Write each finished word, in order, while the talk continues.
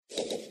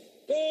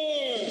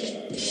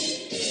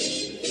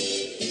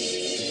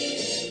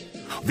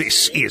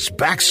This is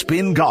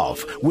Backspin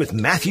Golf with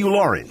Matthew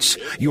Lawrence,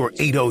 your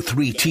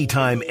 8:03 tee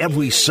time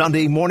every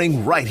Sunday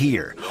morning right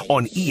here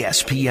on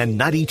ESPN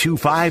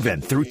 92.5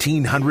 and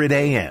 1300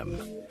 AM.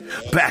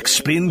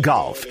 Backspin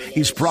Golf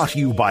is brought to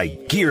you by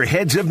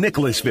Gearheads of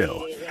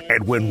Nicholasville,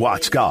 Edwin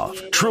Watts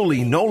Golf,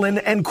 Truly Nolan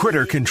and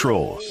Critter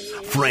Control,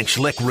 French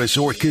Lick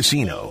Resort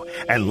Casino,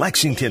 and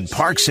Lexington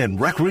Parks and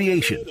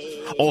Recreation.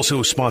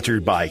 Also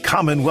sponsored by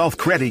Commonwealth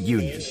Credit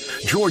Union,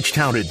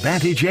 Georgetown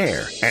Advantage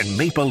Air, and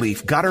Maple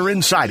Leaf Gutter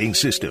and Siding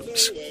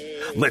Systems.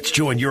 Let's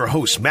join your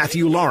host,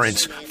 Matthew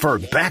Lawrence, for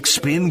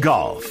Backspin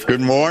Golf. Good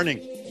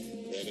morning.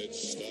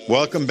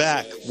 Welcome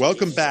back.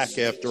 Welcome back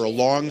after a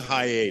long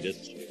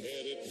hiatus.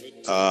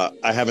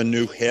 I have a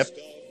new hip,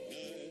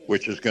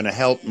 which is going to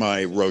help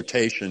my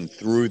rotation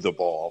through the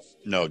ball,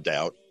 no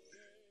doubt.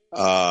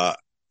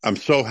 I'm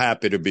so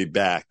happy to be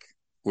back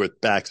with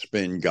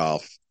Backspin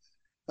Golf.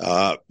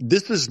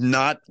 This is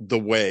not the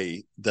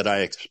way that I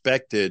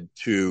expected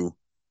to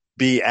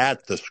be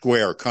at the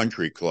Square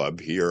Country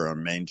Club here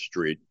on Main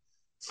Street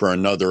for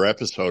another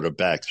episode of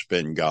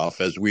Backspin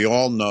Golf. As we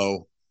all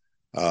know,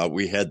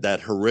 we had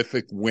that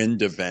horrific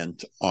wind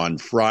event on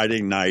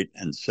Friday night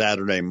and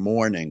Saturday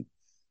morning.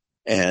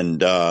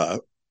 And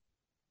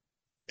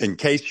in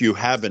case you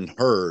haven't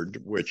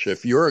heard, which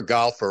if you're a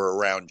golfer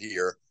around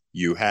here,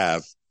 you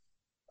have,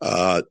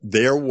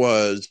 there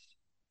was,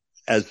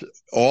 as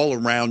all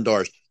around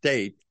our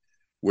state,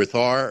 with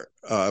our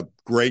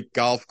great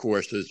golf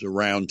courses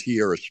around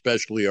here,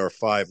 especially our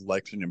 5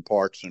 Lexington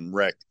Parks and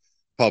Rec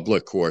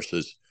public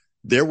courses,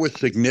 there was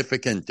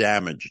significant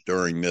damage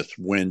during this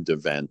wind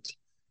event.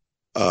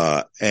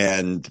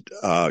 And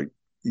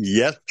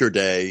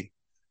yesterday,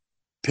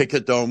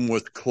 Pickett Dome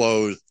was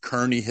closed.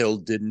 Kearney Hill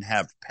didn't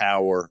have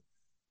power.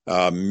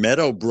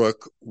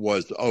 Meadowbrook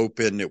was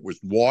open. It was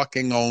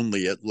walking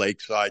only at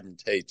Lakeside and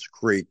Tate's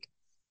Creek.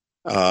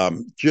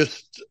 And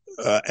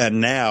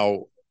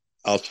now,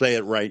 I'll say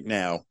it right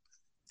now,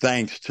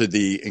 thanks to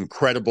the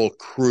incredible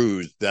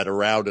crews that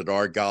are out at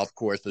our golf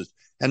courses,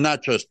 and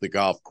not just the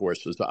golf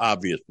courses,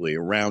 obviously,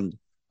 around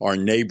our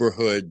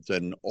neighborhoods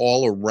and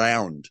all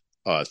around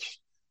us,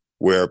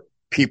 where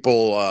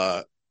people,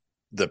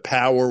 the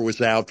power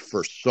was out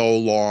for so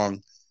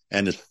long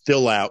and is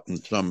still out in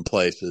some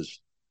places.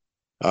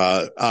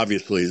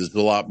 Obviously, there's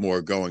a lot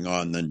more going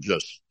on than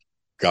just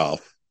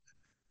golf.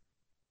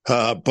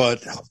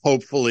 But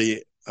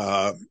hopefully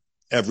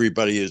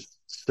everybody is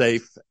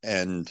safe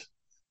and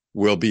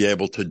we'll be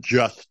able to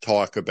just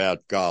talk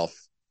about golf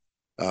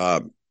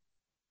in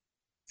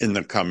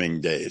the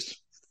coming days.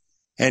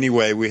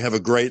 Anyway, we have a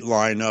great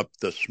lineup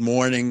this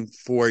morning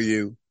for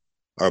you.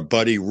 Our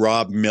buddy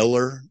Rob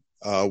Miller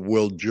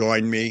will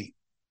join me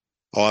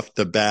off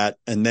the bat.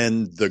 And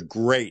then the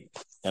great,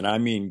 and I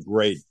mean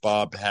great,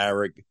 Bob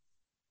Harig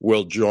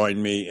will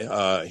join me.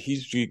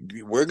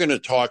 We're going to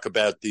talk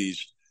about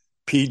these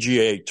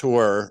PGA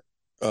Tour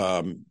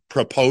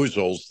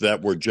proposals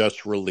that were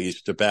just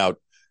released about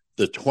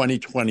the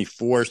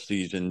 2024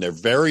 season. They're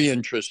very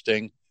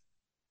interesting,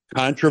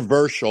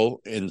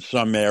 controversial in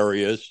some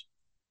areas.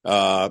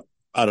 I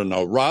don't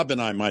know. Rob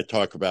and I might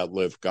talk about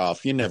Live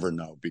Golf. You never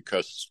know,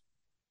 because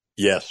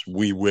yes,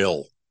 we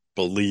will.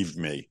 Believe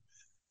me.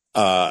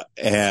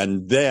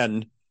 And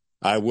then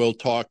I will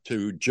talk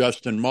to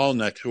Justin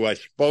Mullinax, who I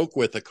spoke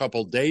with a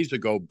couple days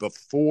ago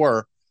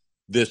before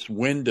this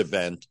wind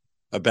event,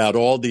 about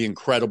all the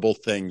incredible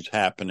things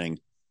happening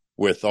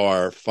with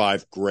our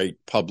 5 great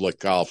public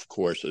golf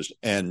courses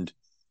and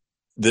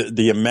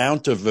the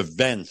amount of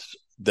events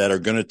that are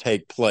going to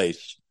take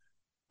place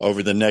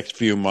over the next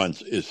few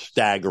months is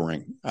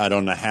staggering. I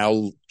don't know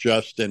how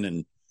Justin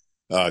and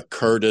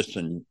Curtis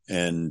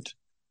and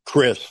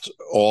Chris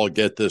all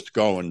get this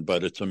going,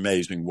 but it's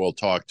amazing. We'll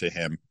talk to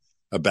him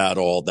about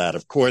all that.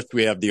 Of course,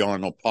 we have the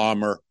Arnold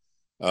Palmer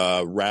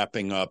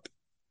wrapping up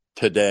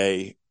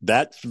today.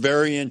 That's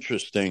very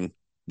interesting,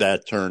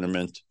 that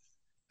tournament.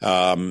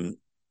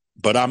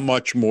 But I'm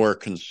much more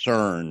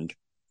concerned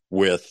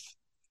with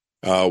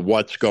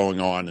what's going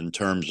on in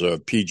terms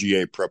of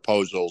PGA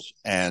proposals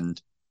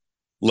and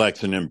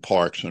Lexington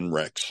Parks and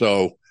Rec.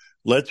 So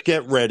let's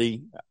get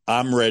ready.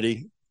 I'm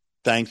ready.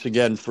 Thanks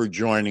again for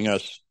joining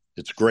us.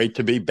 It's great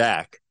to be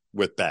back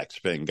with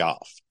Backspin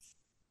Golf.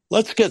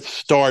 Let's get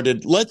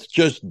started. Let's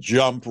just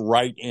jump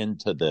right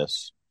into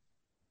this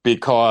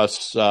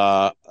because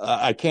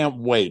I can't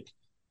wait.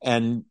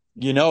 And,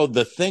 you know,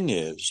 the thing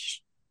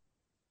is,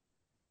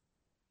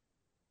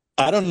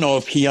 I don't know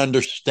if he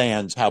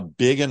understands how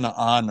big an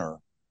honor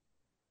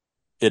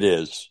it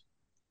is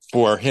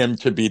for him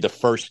to be the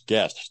first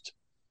guest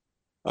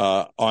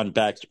on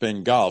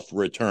Backspin Golf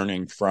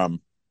returning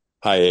from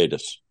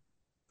hiatus.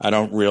 I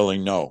don't really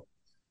know.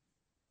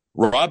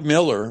 Rob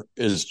Miller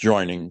is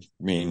joining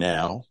me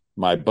now,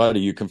 my buddy.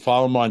 You can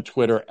follow him on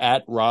Twitter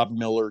at Rob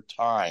Miller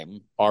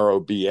Time,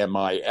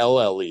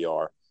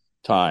 ROBMILLER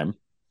Time.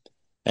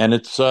 And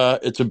it's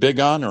a big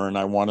honor, and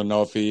I want to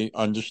know if he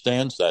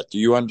understands that. Do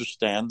you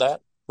understand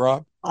that,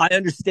 Rob? I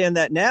understand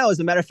that now. As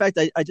a matter of fact,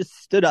 I just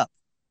stood up.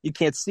 You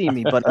can't see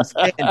me, but I'm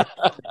standing.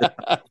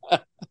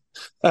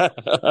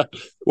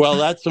 Well,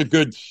 that's a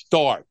good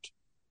start.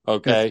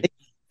 Okay.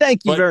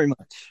 Thank you But very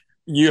much.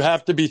 you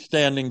have to be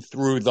standing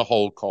through the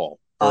whole call,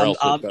 or else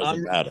it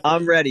doesn't matter.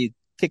 I'm ready.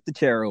 Kick the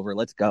chair over.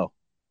 Let's go.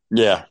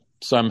 Yeah.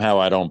 Somehow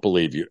I don't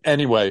believe you.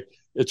 Anyway,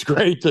 it's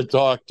great to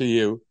talk to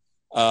you.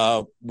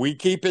 We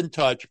keep in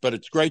touch, but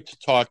it's great to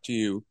talk to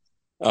you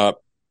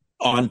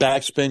on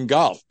Backspin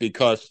Golf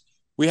because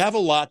we have a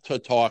lot to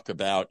talk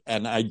about,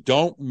 and I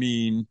don't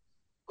mean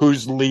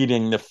who's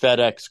leading the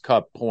FedEx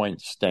Cup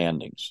point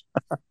standings.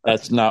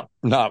 That's not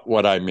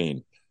what I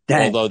mean.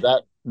 Dang.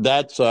 Although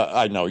that's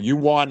I know you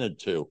wanted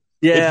to.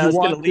 Yeah, if you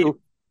want to,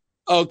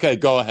 okay,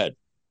 go ahead.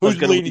 Who's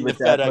leading the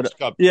FedEx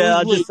Cup?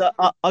 Yeah,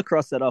 I'll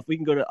cross that off. We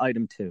can go to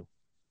item 2.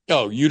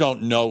 Oh, you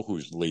don't know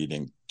who's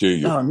leading, do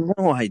you? Oh,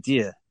 no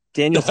idea.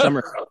 Daniel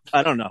Summer.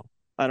 I don't know.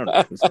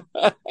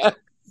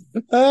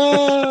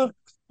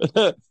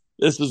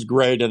 This is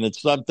great, and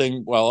it's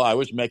something. Well, I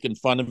was making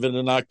fun of it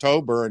in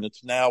October, and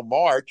it's now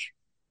March,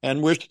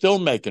 and we're still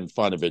making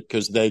fun of it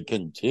because they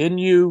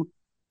continue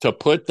to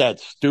put that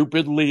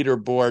stupid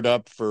leaderboard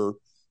up for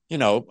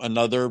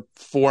another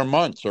 4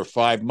 months or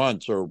 5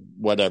 months or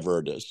whatever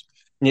it is.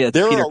 Yeah, it's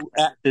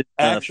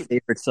Peter's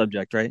favorite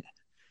subject, right?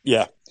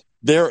 Yeah.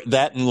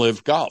 That and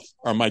Live Golf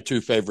are my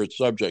 2 favorite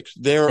subjects.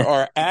 There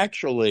are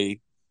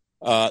actually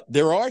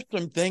there are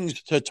some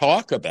things to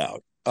talk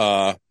about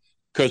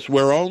because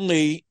we're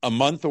only a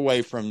month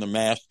away from the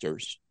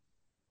Masters.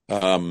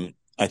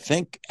 I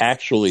think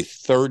actually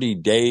 30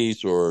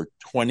 days or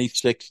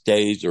 26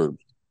 days or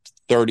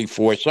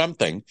 34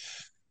 something,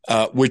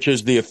 which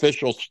is the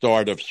official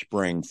start of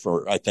spring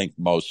for, I think,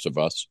 most of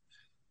us.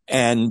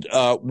 And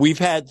we've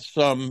had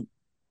some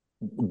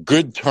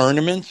good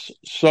tournaments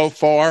so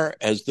far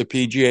as the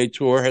PGA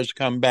Tour has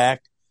come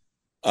back.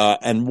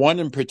 And one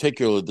in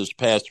particular this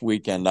past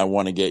weekend I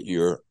want to get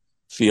your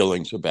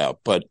feelings about.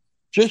 But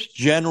just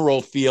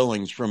general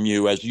feelings from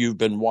you as you've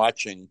been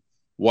watching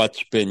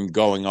what's been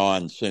going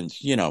on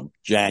since,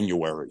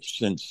 January,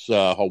 since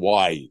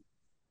Hawaii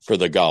for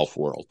the golf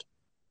world.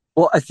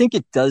 Well, I think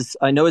it does.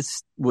 I know it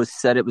was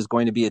said it was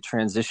going to be a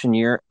transition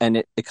year, and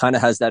it kind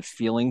of has that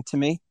feeling to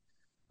me.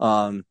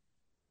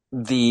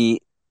 The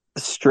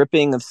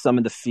stripping of some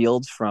of the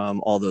fields from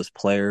all those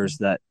players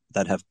that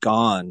have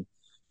gone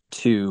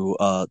to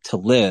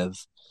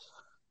live,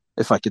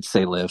 if I could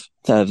say live,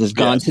 that has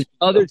gone to the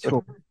other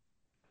tour.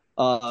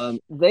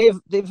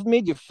 They've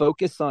made you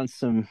focus on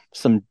some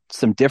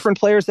different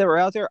players that were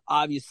out there.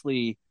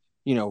 Obviously,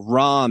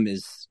 Rahm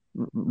is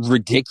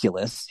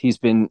ridiculous. He's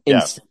been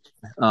insane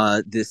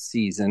this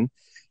season.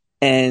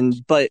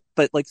 But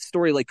like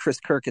story like Chris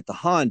Kirk at the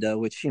Honda,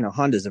 which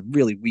Honda's a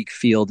really weak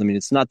field. I mean,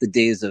 it's not the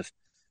days of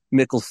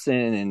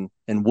Mickelson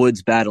and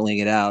Woods battling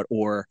it out.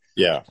 Or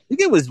I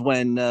think it was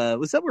when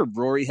was that where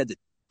Rory had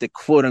the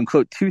quote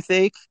unquote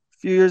toothache a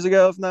few years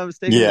ago, if I'm not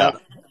mistaken.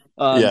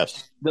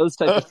 Yes, those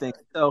types of things.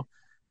 So,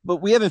 but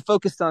we haven't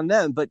focused on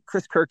them. But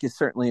Chris Kirk is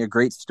certainly a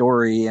great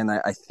story, and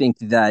I think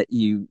that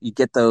you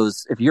get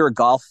those if you're a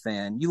golf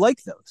fan, you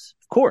like those.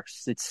 Of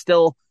course, it's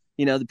still.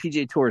 The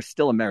PGA Tour is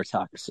still a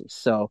meritocracy.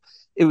 So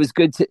it's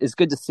good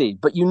to see.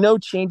 But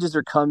changes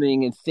are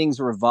coming and things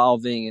are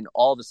evolving, and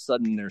all of a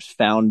sudden there's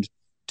found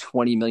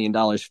 $20 million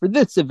for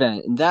this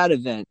event and that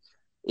event.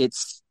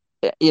 It's,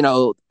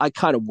 I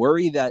kind of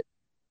worry that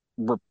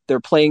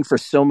they're playing for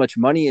so much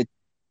money it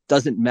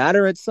doesn't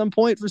matter at some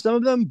point for some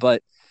of them,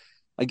 but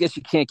I guess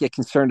you can't get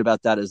concerned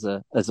about that as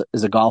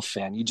a golf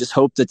fan. You just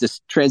hope that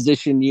this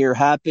transition year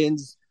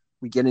happens.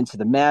 We get into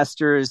the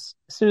Masters.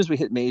 As soon as we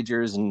hit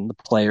majors and the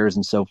players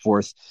and so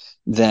forth,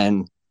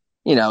 then,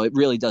 it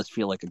really does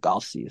feel like a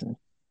golf season.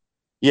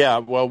 Yeah,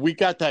 well, we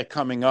got that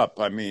coming up.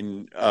 I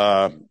mean,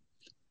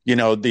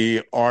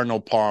 the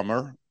Arnold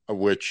Palmer,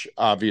 which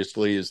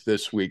obviously is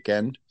this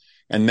weekend,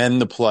 and then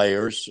the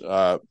players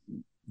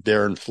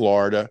there in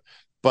Florida.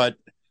 But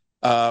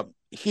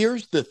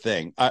here's the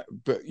thing.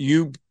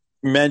 You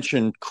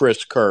mentioned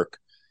Chris Kirk.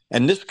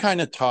 And this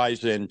kind of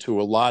ties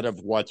into a lot of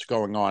what's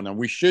going on. And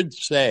we should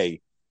say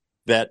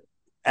that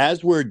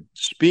as we're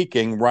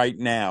speaking right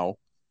now,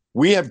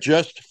 we have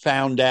just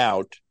found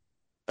out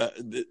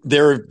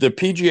the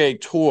PGA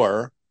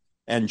Tour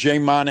and Jay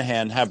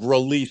Monahan have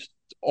released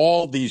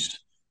all these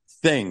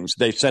things.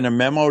 They sent a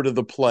memo to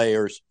the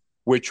players,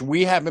 which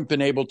we haven't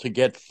been able to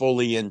get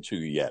fully into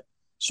yet.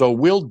 So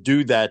we'll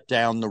do that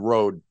down the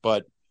road.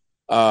 But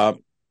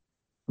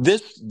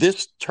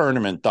this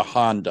tournament, the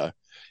Honda,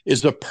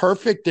 is a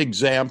perfect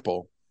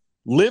example.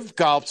 Live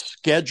Golf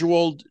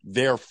scheduled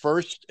their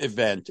first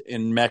event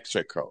in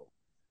Mexico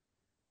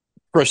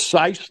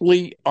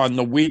precisely on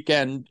the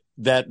weekend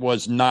that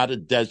was not a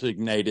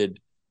designated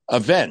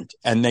event,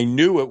 and they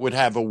knew it would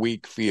have a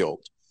weak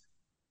field.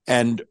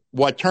 And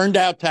what turned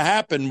out to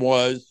happen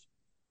was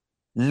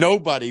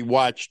nobody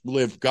watched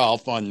Live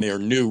Golf on their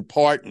new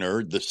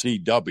partner, the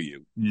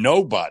CW.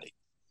 Nobody.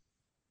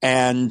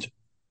 And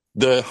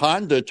the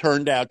Honda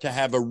turned out to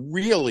have a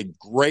really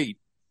great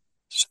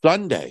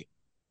Sunday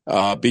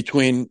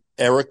between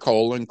Eric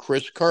Cole and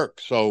Chris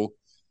Kirk. So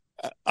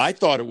I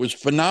thought it was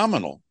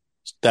phenomenal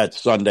that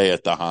Sunday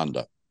at the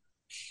Honda.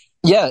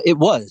 Yeah, it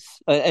was.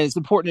 And it's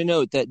important to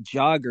note that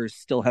joggers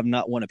still have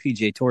not won a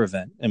PGA Tour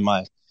event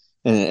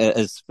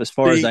as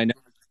far as See, I know.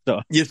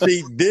 So. You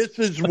see, this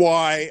is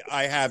why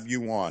I have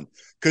you on,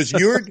 because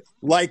you're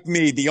like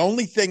me. The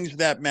only things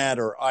that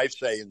matter, I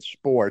say, in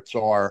sports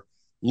are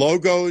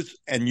logos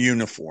and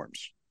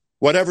uniforms,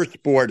 whatever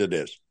sport it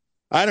is.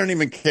 I don't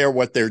even care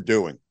what they're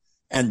doing.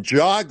 And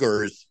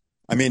joggers,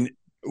 I mean,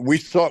 we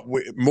saw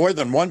more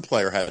than one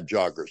player had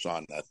joggers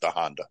on at the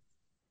Honda.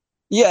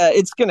 Yeah,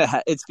 it's gonna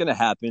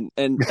happen,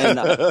 and I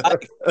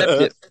accept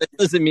it. It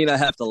doesn't mean I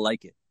have to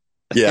like it.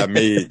 Yeah,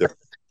 me either.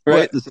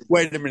 Right?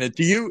 Wait a minute.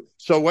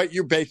 So what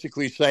you're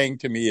basically saying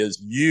to me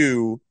is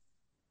you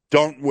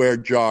don't wear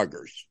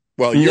joggers.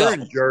 Well, you're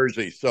in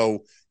Jersey,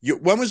 so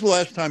when was the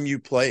last time you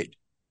played?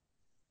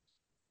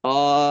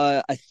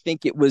 I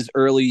think it was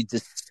early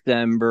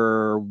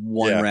December,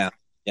 round.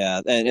 Yeah,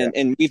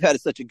 and we've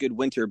had such a good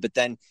winter, but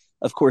then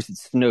of course it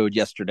snowed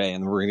yesterday,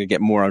 and we're gonna get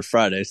more on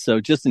Friday. So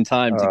just in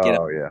time to get.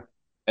 Oh yeah.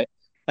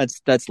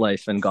 That's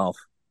life in golf.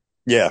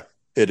 Yeah,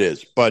 it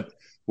is. But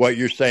what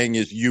you're saying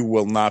is you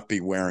will not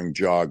be wearing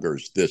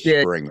joggers this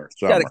spring or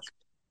summer.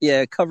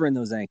 Covering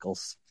those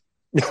ankles.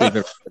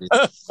 Okay.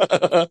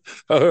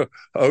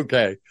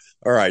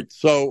 All right.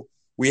 So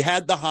we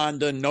had the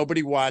Honda.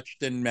 Nobody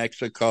watched in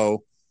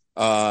Mexico.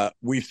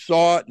 We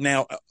saw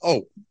now.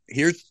 Oh,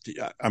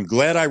 I'm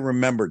glad I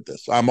remembered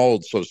this. I'm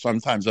old, so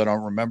sometimes I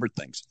don't remember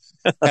things.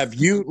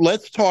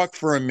 Let's talk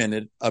for a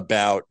minute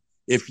about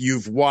if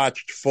you've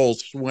watched Full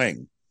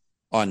Swing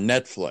on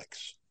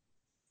Netflix.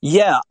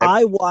 Yeah,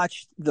 I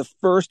watched the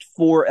first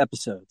 4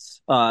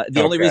 episodes. The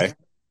only reason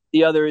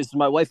the other is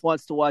my wife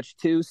wants to watch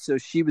too, so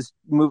she was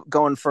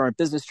going for a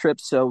business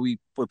trip, so we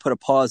would put a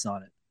pause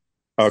on it.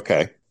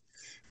 Okay.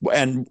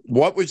 And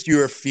what was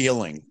your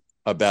feeling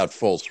about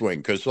Full Swing?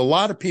 Because a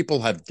lot of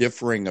people have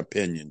differing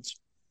opinions.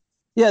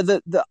 Yeah,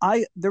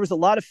 there was a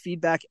lot of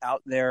feedback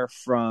out there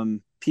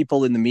from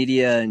people in the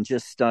media and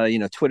just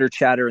Twitter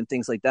chatter and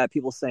things like that.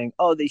 People saying,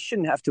 "Oh, they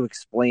shouldn't have to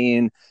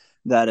explain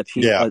that in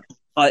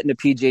a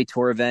PGA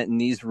Tour event and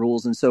these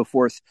rules and so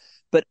forth."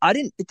 But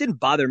it didn't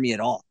bother me at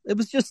all. It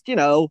was just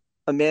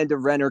Amanda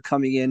Renner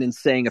coming in and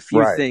saying a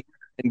few things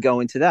and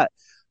going to that.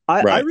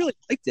 I really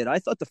liked it. I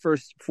thought the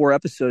first 4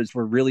 episodes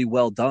were really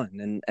well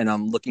done, and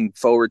I'm looking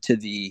forward to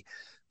the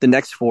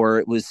next 4.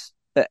 It was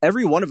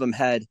every one of them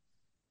had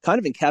kind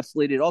of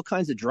encapsulated all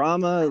kinds of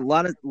drama, a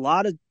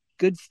lot of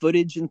good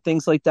footage and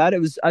things like that.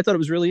 I thought it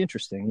was really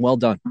interesting. Well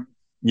done.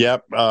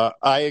 Yep,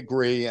 I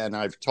agree, and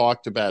I've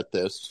talked about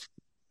this.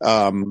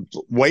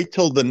 Wait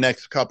till the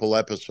next couple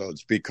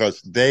episodes,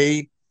 because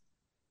the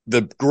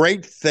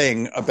great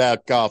thing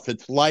about golf,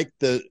 it's like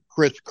the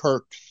Chris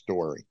Kirk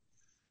story.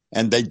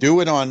 And they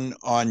do it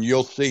on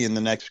you'll see in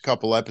the next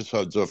couple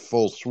episodes of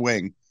Full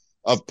Swing,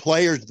 of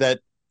players that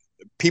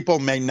people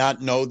may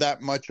not know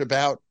that much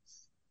about.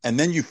 And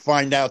then you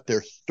find out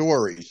their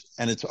stories,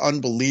 and it's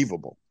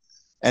unbelievable.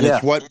 And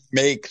it's what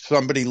makes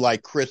somebody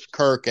like Chris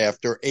Kirk,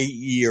 after 8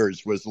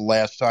 years was the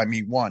last time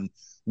he won,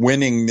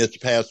 winning this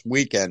past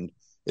weekend.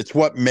 It's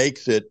what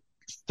makes it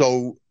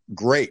so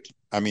great.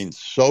 I mean,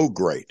 so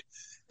great.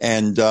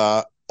 And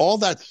all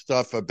that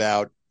stuff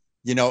about,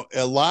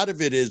 a lot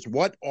of it is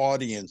what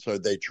audience are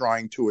they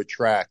trying to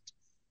attract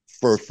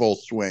for Full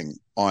Swing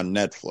on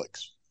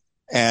Netflix?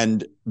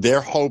 And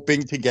they're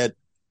hoping to get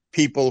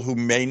people who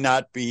may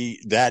not be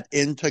that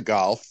into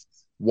golf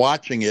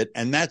watching it,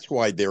 and that's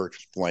why they're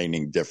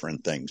explaining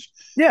different things.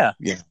 Yeah.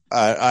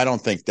 I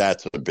don't think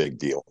that's a big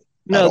deal.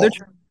 No, they're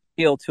trying to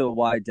appeal to a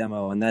wide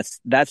demo, and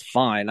that's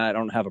fine. I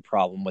don't have a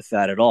problem with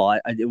that at all.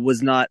 It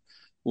was not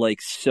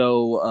like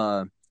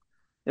so.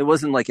 It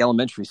wasn't like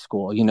elementary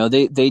school.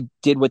 They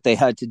did what they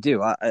had to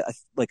do. I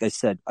like I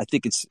said, I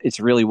think it's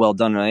really well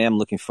done, and I am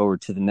looking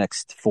forward to the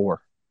next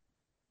 4.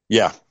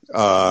 Yeah.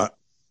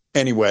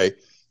 Anyway,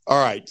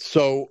 all right.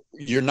 So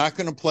you're not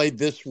going to play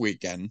this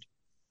weekend.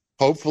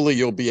 Hopefully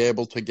you'll be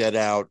able to get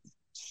out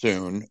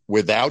soon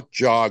without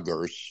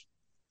joggers.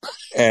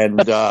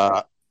 And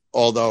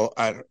although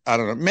I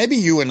don't know, maybe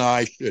you and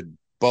I should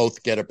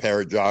both get a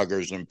pair of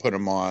joggers and put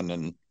them on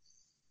and,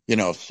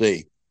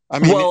 see. I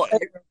mean, well,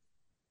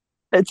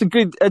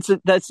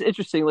 that's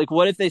interesting. Like,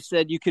 what if they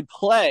said you could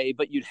play,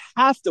 but you'd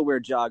have to wear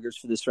joggers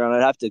for this round?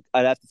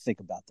 I'd have to think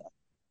about that.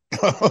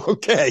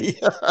 Okay.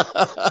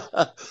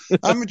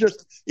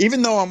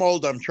 Even though I'm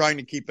old, I'm trying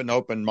to keep an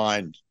open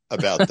mind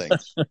about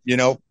things.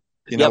 Know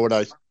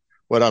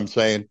what I'm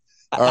saying?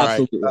 All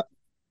Absolutely. Right.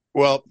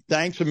 Well,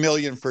 thanks a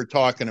million for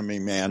talking to me,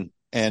 man.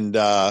 And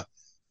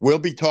we'll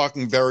be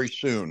talking very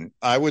soon.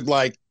 I would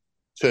like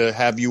to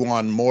have you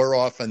on more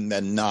often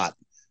than not,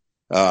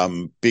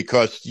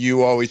 because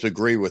you always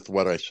agree with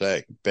what I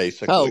say,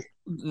 basically. Oh,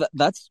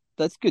 that's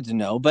good to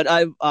know. But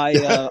I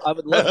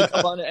would love to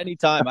come on at any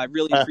time. I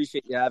really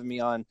appreciate you having me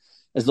on.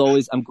 As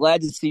always, I'm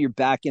glad to see you're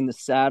back in the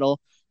saddle.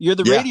 You're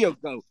the radio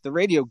goat,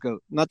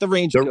 not the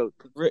range goat.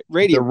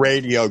 The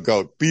radio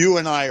goat. You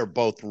and I are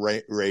both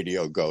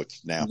radio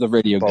goats now. The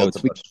radio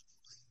goats.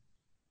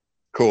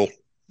 Cool.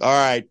 All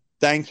right.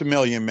 Thanks a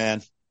million,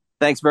 man.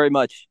 Thanks very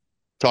much.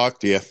 Talk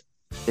to you.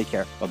 Take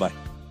care. Bye-bye.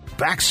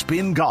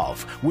 Backspin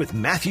Golf with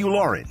Matthew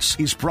Lawrence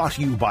is brought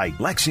to you by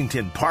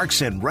Lexington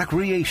Parks and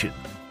Recreation.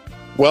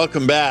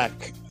 Welcome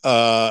back.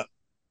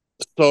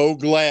 So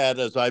glad,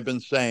 as I've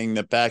been saying,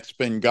 that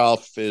Backspin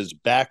Golf is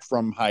back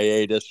from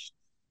hiatus.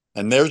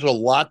 And there's a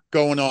lot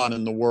going on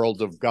in the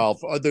world of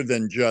golf other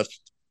than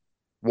just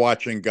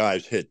watching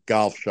guys hit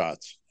golf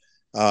shots.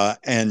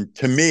 And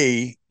to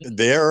me,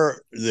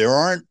 there's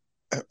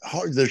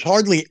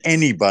hardly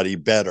anybody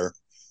better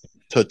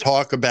to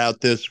talk about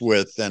this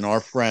with than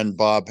our friend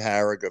Bob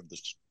Harig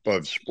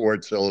of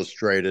Sports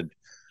Illustrated,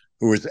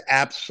 who is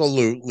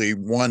absolutely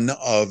one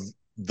of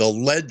the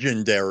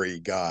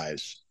legendary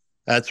guys.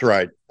 That's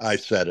right. I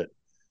said it.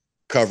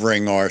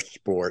 Covering our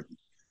sport.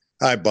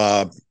 Hi,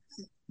 Bob.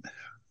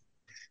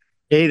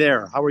 Hey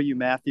there. How are you,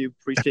 Matthew?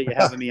 Appreciate you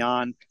having me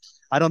on.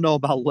 I don't know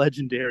about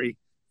legendary.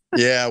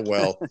 Yeah,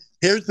 well,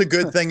 here's the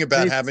good thing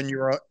about having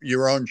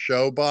your own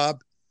show,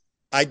 Bob.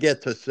 I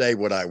get to say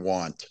what I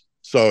want.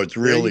 So it's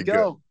really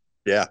good.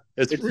 Yeah,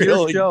 it's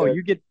really your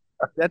show. Good.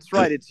 That's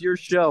right. It's your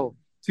show.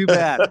 Too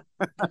bad.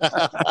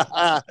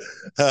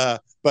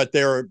 But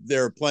there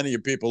are plenty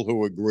of people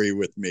who agree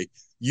with me.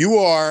 You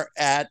are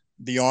at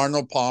the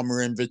Arnold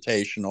Palmer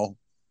Invitational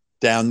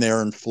down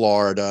there in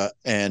Florida,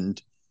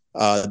 and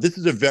this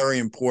is a very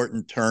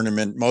important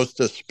tournament, most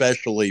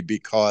especially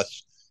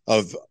because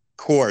of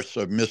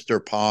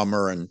Mr.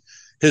 Palmer and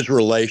his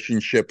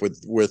relationship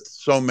with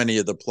so many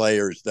of the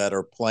players that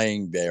are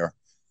playing there.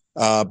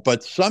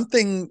 But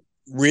something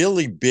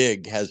really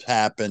big has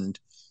happened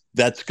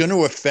that's going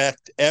to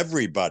affect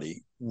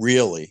everybody,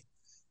 really.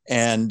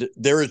 And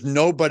there is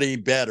nobody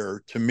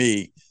better to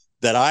me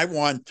that I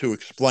want to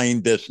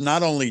explain this,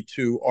 not only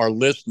to our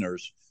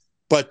listeners,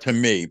 but to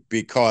me,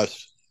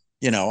 because,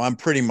 I'm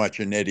pretty much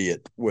an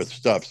idiot with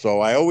stuff. So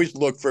I always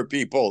look for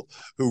people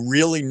who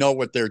really know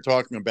what they're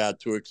talking about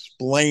to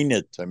explain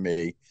it to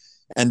me.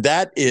 And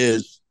that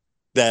is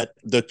that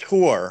the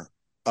tour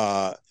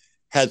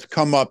has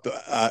come up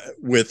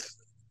with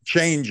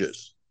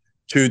changes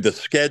to the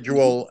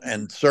schedule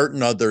and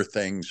certain other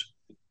things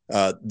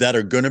that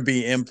are going to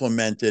be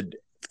implemented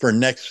for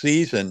next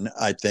season,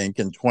 I think,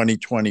 in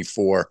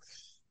 2024.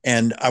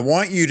 And I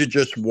want you to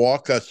just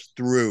walk us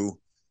through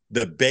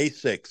the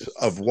basics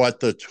of what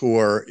the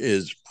tour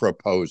is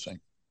proposing.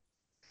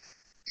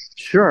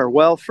 Sure.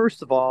 Well,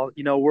 first of all,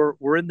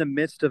 we're in the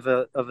midst of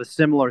a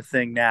similar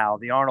thing now.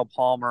 The Arnold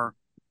Palmer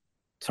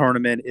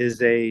tournament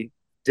is a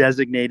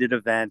designated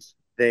event.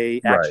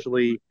 They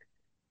actually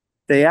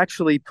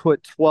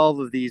put 12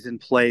 of these in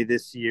play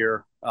this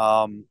year,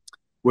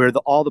 where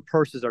all the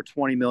purses are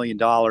 $20 million,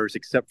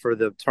 except for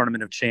the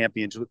Tournament of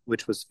Champions,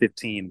 which was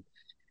 15.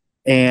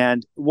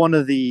 And one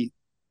of the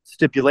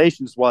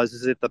stipulations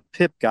is that the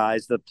PIP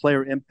guys, the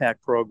Player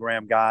Impact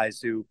Program guys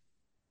who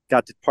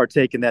got to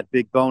partake in that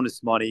big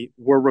bonus money,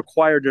 were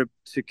required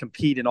to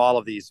compete in all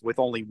of these with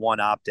only one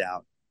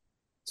opt-out.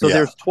 So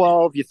there's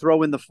 12. You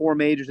throw in the four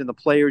majors and the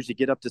players, you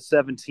get up to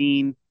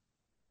 17.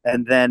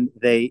 And then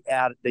they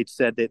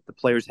said that the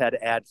players had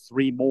to add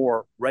 3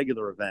 more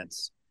regular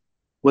events.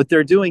 What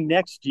they're doing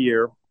next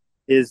year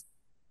is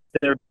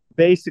they're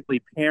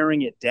basically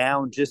paring it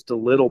down just a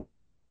little.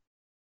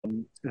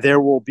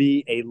 There will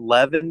be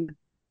 11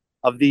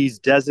 of these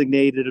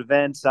designated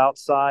events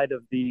outside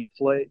of the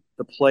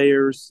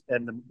players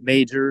and the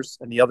majors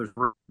and the others,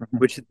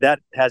 which that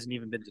hasn't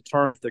even been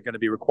determined if they're going to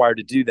be required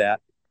to do that.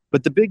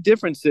 But the big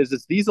difference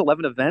is these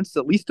 11 events,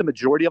 at least a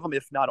majority of them,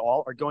 if not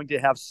all, are going to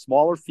have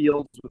smaller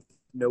fields with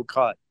no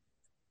cut.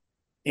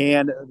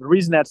 And the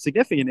reason that's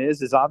significant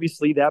is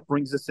obviously that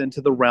brings us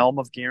into the realm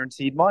of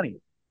guaranteed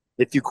money.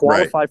 If you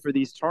qualify for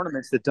these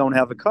tournaments that don't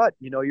have a cut,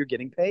 you're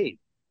getting paid.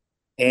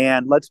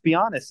 And let's be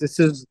honest, this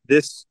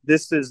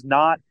is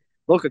not.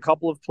 Look, a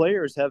couple of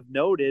players have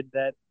noted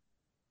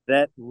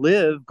that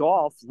Live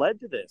Golf led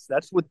to this.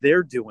 That's what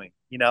they're doing.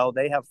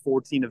 They have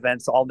 14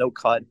 events, all no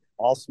cut,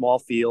 all small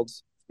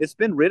fields. It's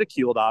been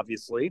ridiculed,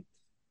 obviously,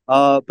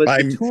 but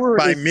the tour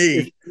by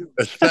me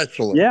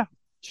especially. Yeah,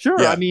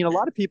 sure. Yeah. I mean, a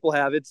lot of people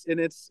have it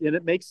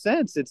makes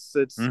sense. It's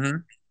mm-hmm.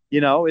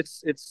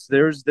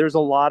 There's a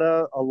lot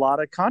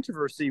of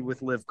controversy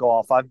with Live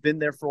Golf. I've been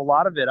there for a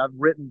lot of it. I've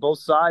written both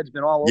sides,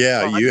 been all over.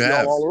 Yeah, you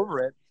have all over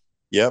it.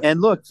 Yeah.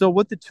 And look, so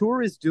what the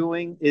tour is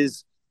doing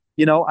is,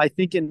 I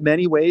think in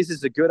many ways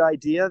is a good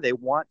idea. They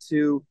want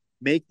to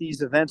make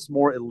these events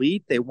more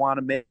elite. They want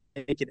to make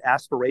it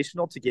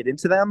aspirational to get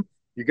into them.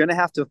 You're going to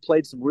have to have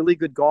played some really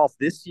good golf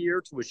this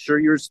year to assure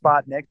your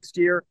spot next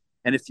year.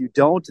 And if you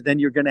don't, then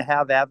you're going to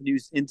have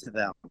avenues into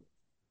them.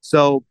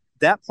 So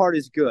that part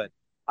is good.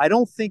 I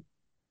don't think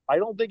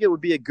it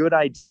would be a good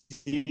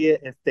idea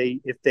if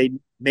they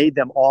made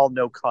them all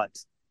no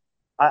cuts.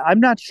 I'm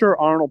not sure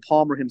Arnold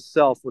Palmer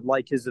himself would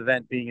like his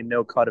event being a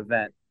no cut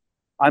event.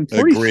 I'm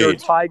pretty sure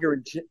Tiger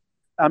and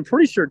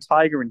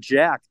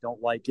Jack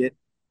don't like it.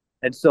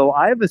 And so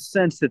I have a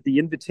sense that the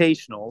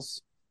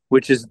invitationals,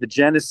 which is the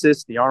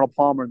Genesis, the Arnold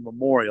Palmer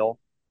Memorial,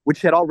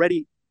 which had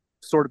already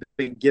sort of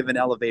been given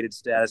elevated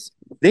status.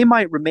 They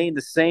might remain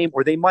the same,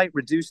 or they might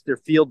reduce their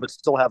field but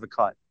still have a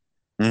cut.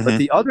 But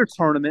the other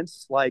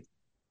tournaments, like,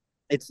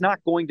 it's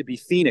not going to be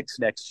Phoenix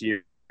next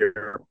year.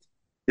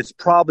 It's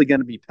probably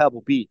going to be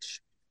Pebble Beach.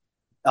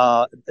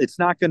 It's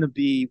not going to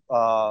be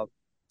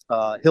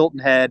Hilton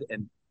Head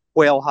and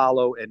Quail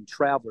Hollow and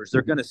Travelers.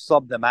 They're going to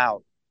sub them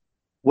out.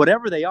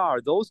 Whatever they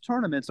are, those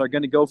tournaments are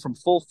going to go from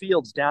full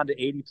fields down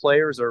to 80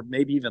 players or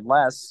maybe even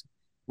less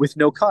with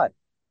no cut.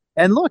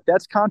 And look,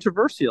 that's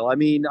controversial. I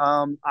mean,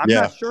 I'm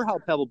not sure how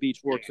Pebble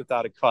Beach works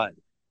without a cut.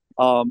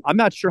 I'm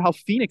not sure how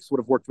Phoenix would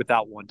have worked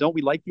without one. Don't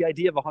we like the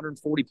idea of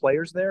 140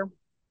 players there?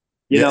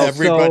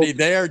 Everybody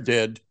there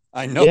did.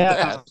 I know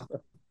that.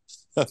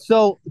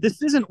 So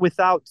this isn't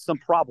without some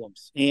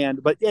problems. And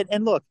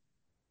look,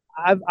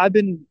 I've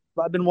been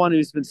one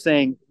who's been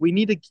saying we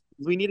need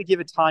to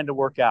give it time to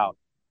work out.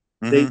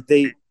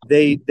 They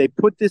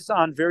put this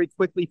on very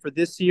quickly for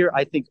this year.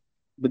 I think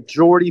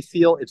majority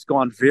feel it's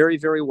gone very,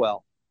 very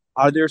well.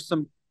 Are there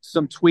some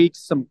tweaks,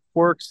 some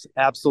quirks?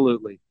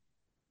 Absolutely.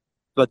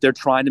 But they're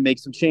trying to make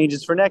some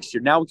changes for next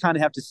year. Now we kind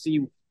of have to see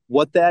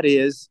what that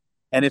is.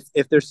 And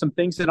if there's some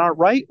things that aren't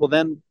right, well,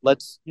 then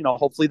let's,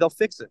 hopefully they'll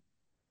fix it.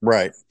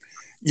 Right.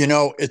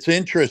 It's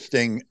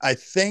interesting. I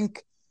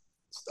think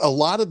a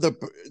lot of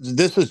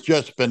this has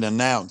just been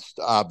announced,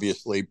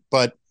 obviously,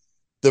 but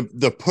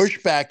the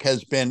pushback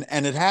has been,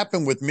 and it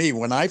happened with me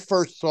when I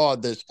first saw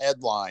this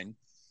headline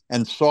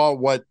and saw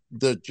what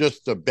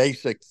the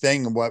basic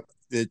thing, what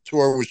the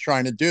tour was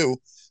trying to do.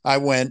 I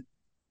went,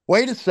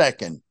 wait a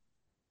second.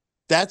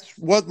 That's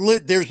what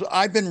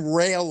I've been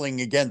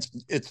railing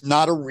against. It's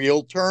not a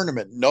real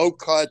tournament, no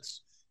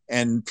cuts,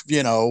 and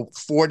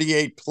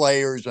 48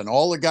 players and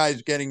all the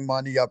guys getting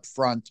money up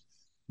front.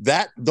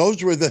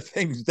 Those were the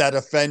things that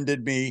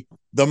offended me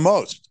the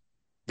most,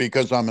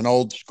 because I'm an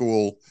old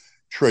school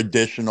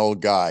traditional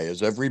guy,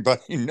 as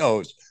everybody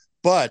knows.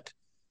 But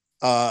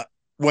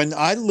when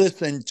I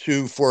listened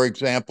to, for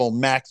example,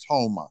 Max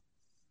Homa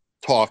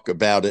talk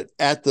about it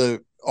at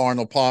the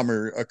Arnold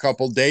Palmer a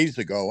couple days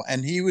ago,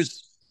 and he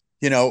was,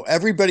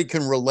 everybody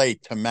can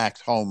relate to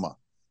Max Homa.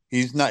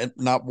 He's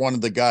not one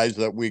of the guys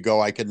that we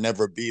go, I could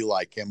never be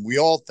like him. We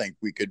all think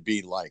we could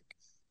be like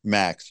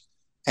Max.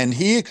 And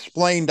he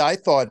explained, I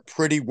thought,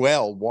 pretty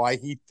well why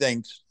he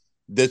thinks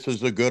this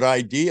is a good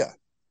idea.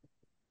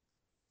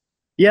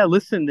 Yeah,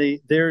 listen,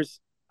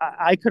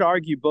 I could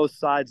argue both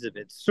sides of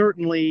it.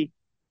 Certainly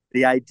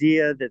the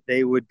idea that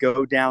they would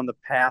go down the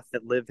path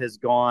that Liv has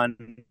gone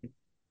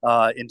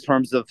in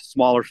terms of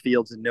smaller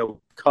fields and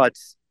no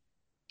cuts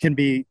can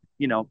be,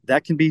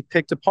 that can be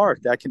picked apart.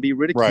 That can be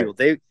ridiculed.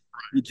 Right.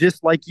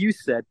 Just like you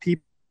said,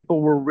 people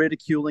were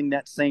ridiculing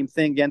that same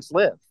thing against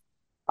Liv.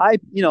 I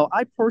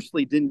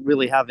personally didn't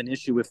really have an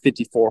issue with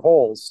 54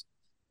 holes,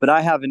 but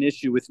I have an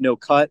issue with no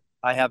cut.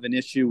 I have an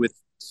issue with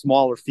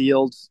smaller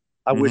fields.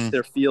 I wish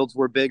their fields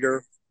were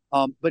bigger.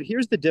 But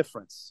here's the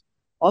difference.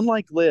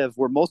 Unlike Liv,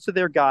 where most of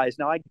their guys,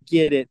 now I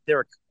get it,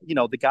 they're,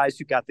 the guys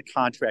who got the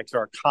contracts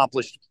are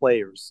accomplished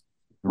players.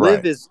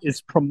 Right. Liv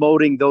is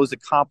promoting those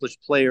accomplished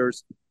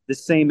players the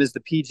same as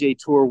the PGA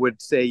Tour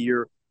would say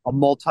you're a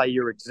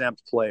multi-year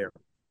exempt player.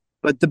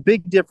 But the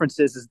big difference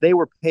is they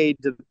were paid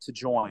to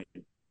join.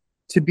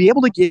 To be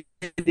able to get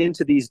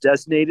into these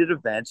designated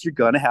events, you're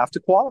going to have to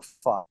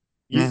qualify.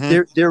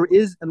 There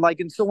is,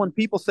 and so when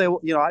people say,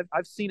 well,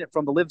 I've seen it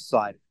from the Liv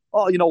side.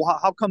 Oh,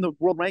 how come the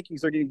world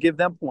rankings are going to give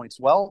them points?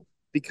 Well,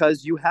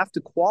 because you have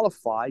to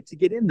qualify to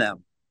get in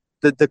them.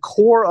 The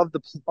core of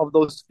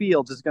those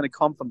fields is going to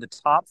come from the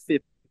top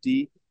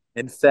 50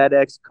 in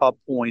FedEx Cup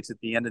points at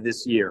the end of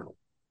this year.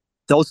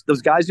 Those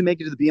guys who make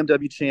it to the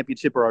BMW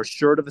Championship are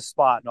assured of a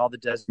spot in all the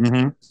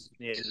designated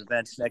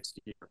events next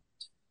year.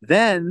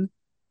 Then,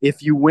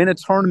 if you win a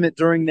tournament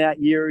during that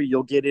year,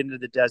 you'll get into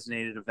the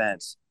designated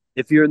events.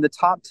 If you're in the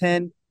top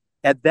 10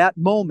 at that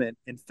moment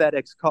in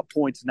FedEx Cup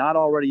points, not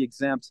already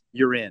exempt,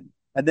 you're in.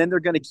 And then they're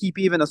going to keep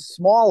even a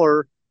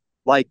smaller,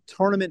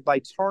 tournament by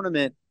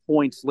tournament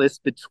points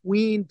list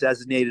between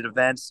designated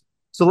events.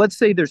 So let's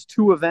say there's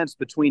 2 events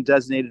between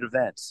designated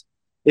events.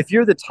 If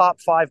you're the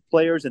top 5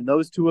 players in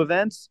those 2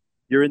 events,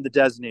 you're in the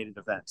designated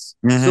events.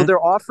 So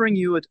they're offering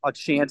you a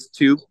chance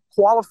to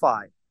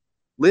qualify.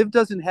 Liv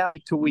doesn't have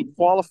to week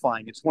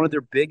qualifying. It's one of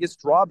their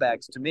biggest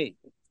drawbacks to me.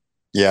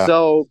 Yeah.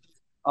 So,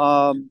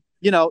 and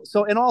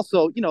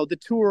also, the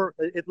tour,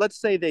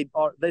 let's say they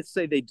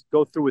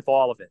go through with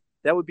all of it.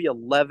 That would be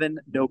 11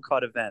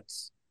 no-cut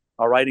events.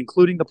 All right.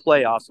 Including the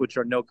playoffs, which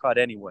are no cut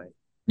anyway.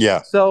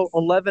 Yeah. So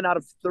 11 out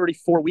of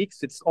 34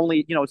 weeks, it's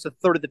only, it's a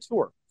third of the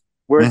tour.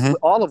 Whereas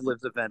all of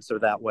Liv's events are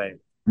that way.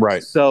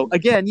 Right. So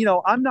again,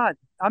 I've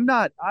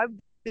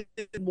been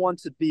one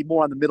to be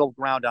more on the middle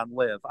ground on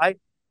Liv.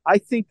 I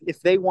think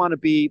if they want to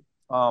be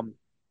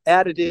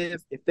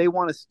additive, if they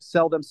want to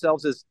sell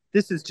themselves as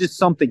this is just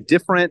something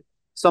different,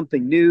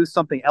 something new,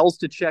 something else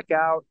to check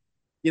out.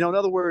 In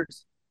other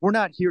words, we're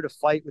not here to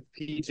fight with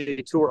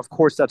PGA Tour. Of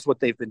course, that's what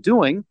they've been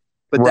doing,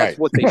 but that's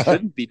what they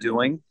shouldn't be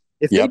doing.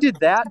 If they did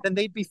that, then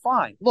they'd be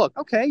fine. Look,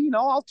 okay,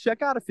 I'll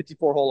check out a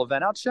 54-hole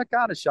event. I'll check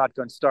out a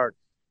shotgun start.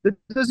 That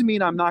doesn't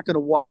mean I'm not going to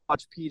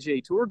watch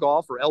PGA Tour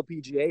golf or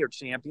LPGA or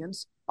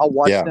Champions. I'll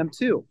watch Yeah. them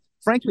too.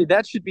 Frankly,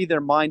 that should be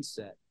their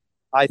mindset,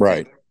 I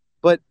Right. think.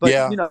 But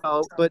Yeah.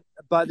 but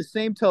by the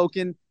same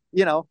token,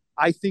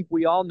 I think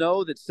we all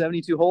know that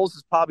 72 holes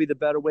is probably the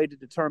better way to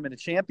determine a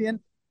champion.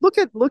 Look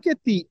at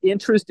the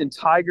interest in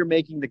Tiger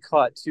making the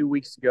cut 2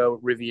 weeks ago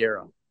at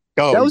Riviera.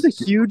 Oh, That was a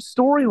huge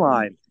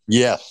storyline.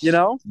 yes.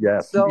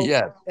 Yes. So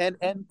yes. and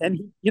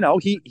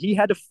he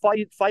had to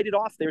fight it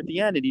off there at the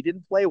end, and he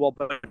didn't play well,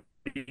 but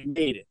he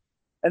made it.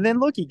 And then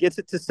look, he gets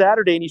it to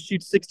Saturday and he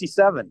shoots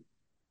 67.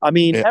 I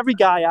mean, every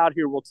guy out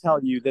here will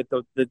tell you that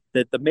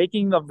the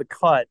making of the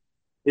cut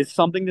is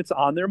something that's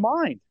on their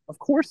mind. Of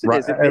course it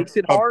is. It makes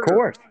it harder. Of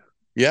course.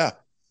 Yeah.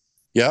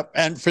 Yep.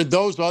 And for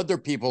those other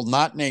people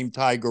not named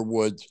Tiger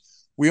Woods,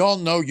 we all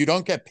know you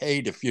don't get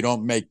paid if you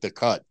don't make the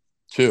cut,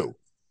 too.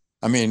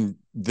 I mean,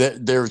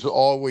 there's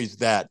always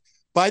that.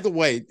 By the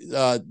way,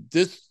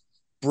 this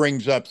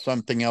brings up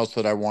something else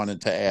that I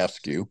wanted to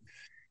ask you.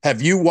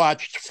 Have you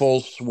watched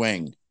Full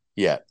Swing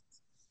yet?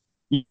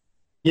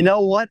 You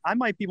know what? I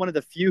might be one of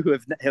the few who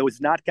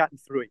has not gotten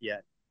through it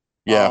yet.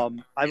 Yeah.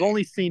 I've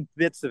only seen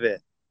bits of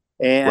it.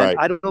 And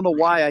I don't know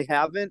why I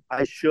haven't.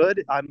 I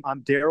should.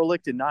 I'm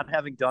derelict in not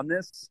having done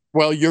this.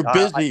 Well, you're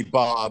busy,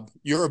 Bob.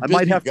 You're a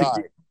busy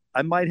guy.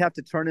 I might have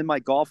to turn in my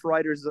Golf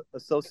Writers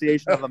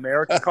Association of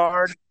America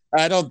card.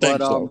 I don't think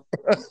so.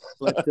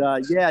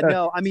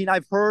 No. I mean,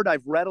 I've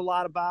read a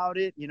lot about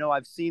it.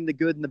 I've seen the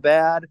good and the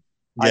bad.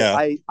 Yeah.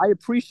 I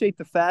appreciate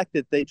the fact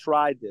that they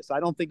tried this.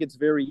 I don't think it's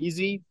very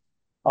easy.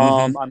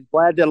 I'm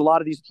glad that a lot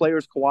of these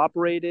players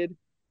cooperated.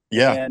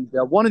 Yeah. And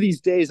one of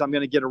these days I'm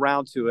going to get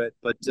around to it.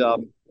 But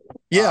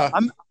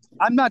I'm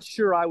not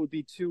sure I would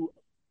be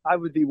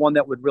one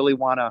that would really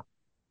want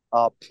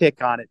to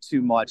pick on it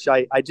too much.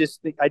 I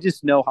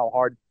just know how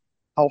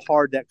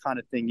hard that kind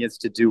of thing is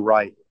to do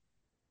right.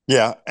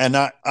 Yeah, and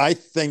I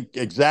think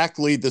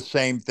exactly the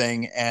same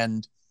thing.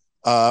 And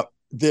a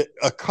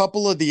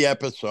couple of the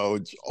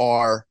episodes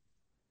are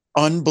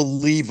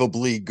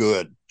unbelievably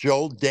good.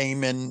 Joel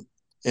Damon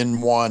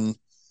in one,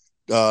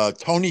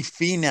 Tony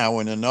Finau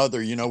in another.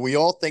 We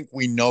all think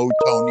we know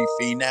Tony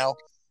Finau.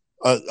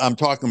 I'm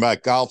talking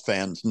about golf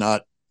fans,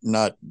 not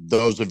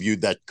those of you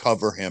that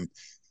cover him.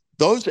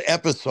 Those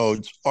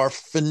episodes are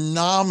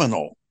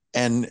phenomenal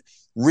and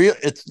real.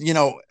 It's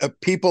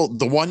people.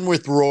 The one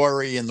with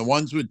Rory and the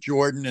ones with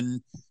Jordan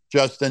and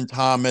Justin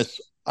Thomas,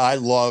 I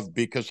love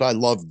because I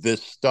love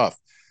this stuff.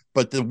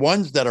 But the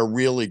ones that are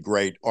really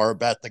great are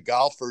about the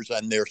golfers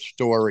and their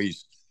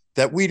stories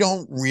that we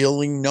don't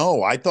really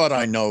know. I thought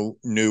I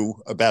knew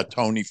about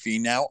Tony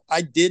Finau.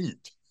 I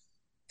didn't,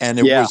 and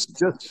it was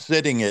just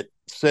sitting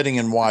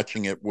and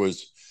watching it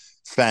was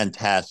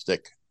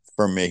fantastic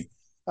for me.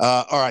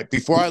 All right,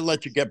 before I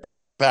let you get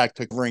back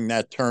to covering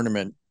that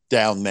tournament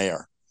down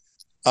there,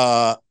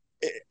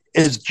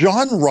 is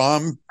Jon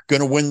Rahm going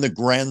to win the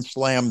Grand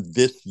Slam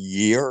this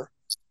year?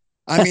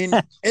 I mean,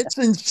 it's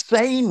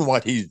insane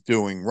what he's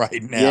doing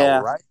right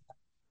now, right?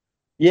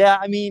 Yeah,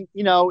 I mean,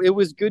 it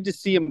was good to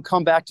see him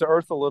come back to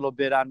earth a little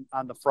bit on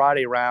the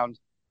Friday round.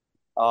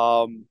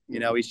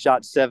 He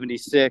shot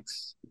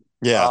 76.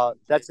 Yeah.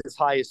 That's his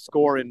highest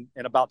score in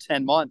about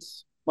 10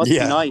 months. Must be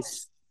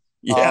nice.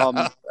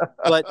 Yeah.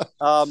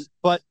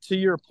 But to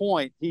your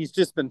point, he's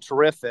just been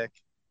terrific.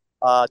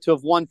 To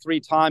have won 3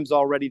 times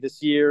already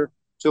this year,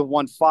 to have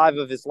won 5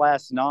 of his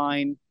last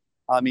 9.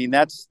 I mean,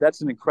 that's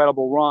an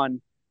incredible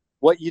run.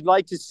 What you'd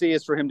like to see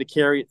is for him to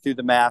carry it through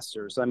the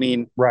Masters. I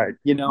mean,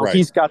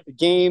 he's got the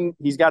game.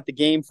 He's got the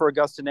game for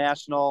Augusta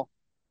National.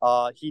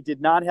 He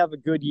did not have a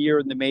good year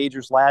in the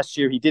majors last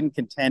year. He didn't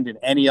contend in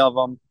any of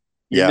them.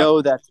 You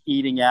know that's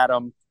eating at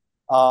him.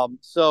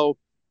 So,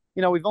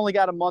 we've only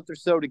got a month or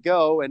so to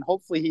go, and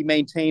hopefully he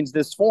maintains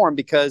this form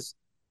because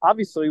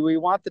obviously we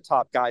want the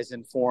top guys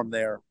in form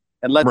there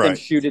and let them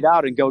shoot it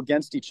out and go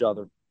against each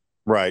other.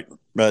 Right.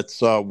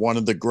 That's one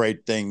of the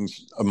great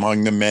things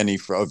among the many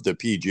of the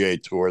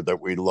PGA Tour that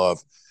we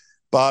love.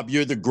 Bob,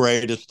 you're the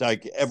greatest.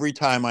 Every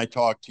time I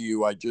talk to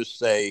you, I just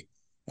say,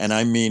 and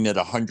I mean it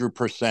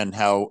 100%,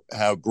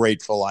 how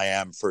grateful I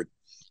am for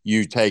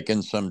you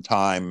taking some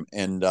time.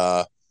 And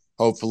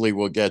hopefully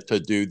we'll get to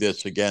do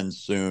this again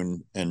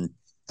soon and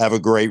have a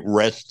great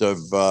rest of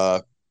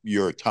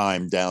your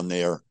time down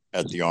there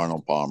at the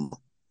Arnold Palmer.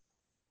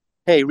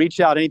 Hey, reach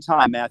out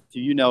anytime,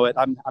 Matthew. You know it.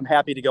 I'm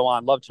happy to go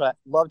on. Love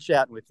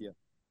chatting with you.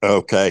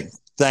 Okay.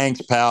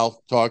 Thanks,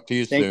 pal. Talk to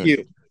you soon. Thank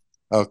you.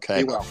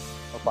 Okay. Be well.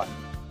 Bye-bye.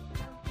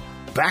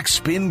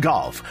 Backspin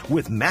Golf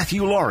with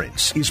Matthew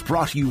Lawrence is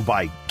brought to you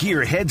by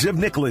Gearheads of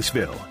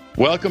Nicholasville.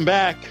 Welcome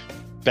back.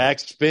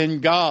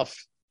 Backspin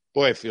Golf.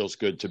 Boy, it feels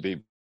good to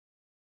be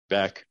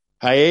back.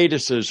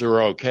 Hiatuses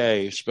are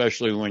okay,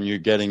 especially when you're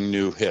getting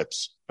new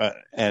hips. But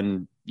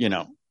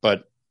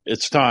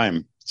it's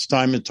time. It's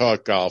time to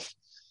talk golf.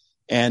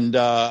 And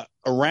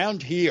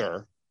around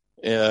here,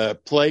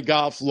 Play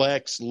Golf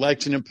Lex,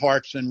 Lexington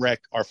Parks and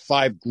Rec are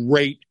 5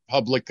 great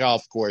public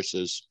golf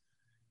courses.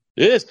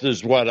 This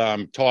is what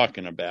I'm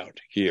talking about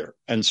here.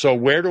 And so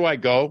where do I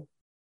go?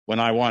 when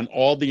I want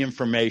all the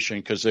information,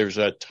 because there's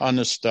a ton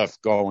of stuff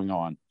going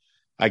on,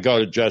 I go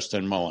to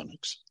Justin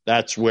Mullinax.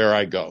 That's where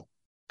I go,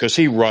 because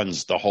he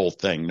runs the whole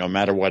thing, no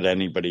matter what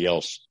anybody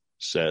else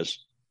says.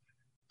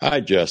 Hi,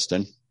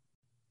 Justin.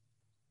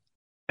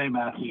 Hey,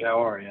 Matthew.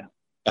 How are you?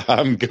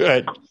 I'm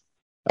good. All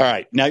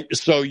right. Now,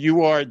 so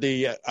you are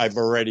I've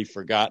already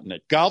forgotten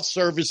it, golf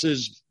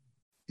services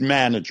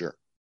manager.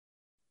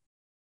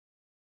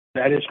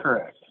 That is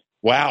correct.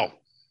 Wow.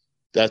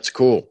 That's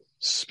cool.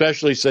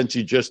 Especially since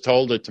you just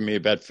told it to me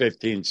about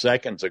 15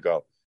 seconds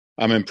ago.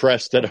 I'm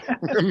impressed that I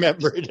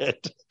remembered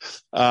it.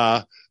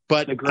 But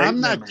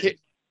I'm not kidding.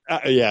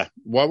 Yeah.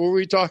 What were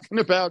we talking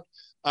about?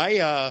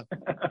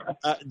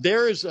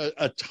 There is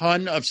a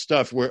ton of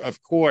stuff where,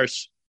 of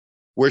course,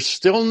 we're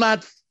still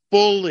not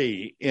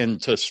fully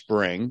into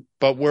spring,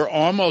 but we're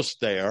almost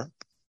there.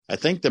 I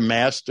think the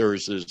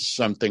Masters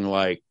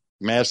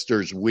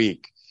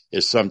Week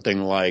is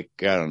something like,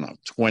 I don't know,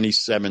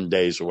 27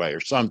 days away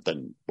or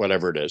something,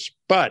 whatever it is.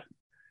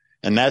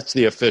 And that's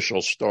the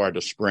official start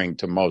of spring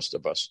to most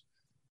of us.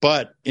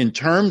 But in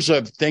terms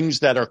of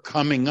things that are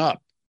coming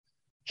up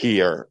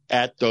here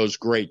at those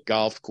great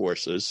golf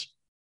courses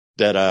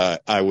that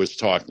I was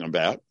talking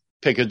about,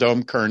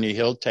 Picadome, Kearney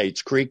Hill,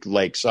 Tates Creek,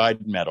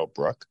 Lakeside,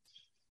 Meadowbrook.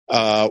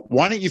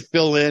 Why don't you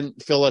fill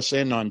us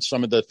in on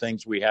some of the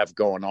things we have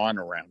going on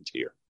around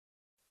here?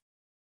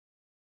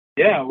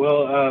 Yeah,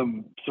 well,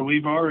 so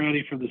we've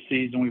already for the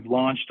season, we've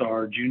launched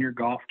our junior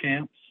golf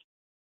camps.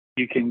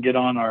 You can get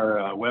on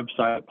our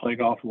website,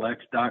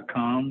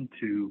 playgolflex.com,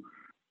 to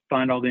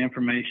find all the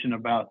information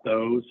about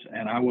those.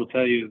 And I will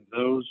tell you,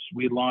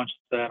 we launched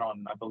that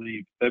on, I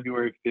believe,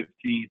 February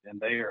 15th, and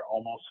they are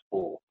almost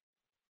full.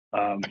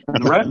 And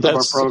the rest of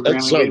our programming,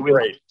 that's so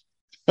great.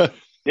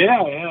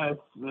 Yeah,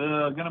 it's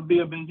going to be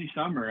a busy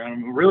summer.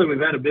 And really, we've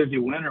had a busy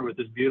winter with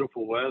this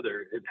beautiful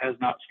weather. It has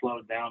not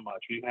slowed down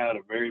much. We've had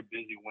a very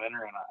busy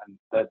winter, and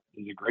that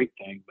is a great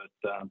thing.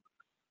 But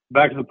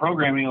back to the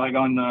programming, like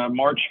on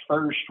March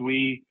 1st,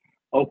 we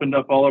opened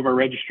up all of our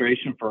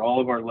registration for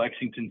all of our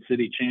Lexington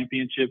City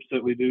championships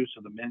that we do.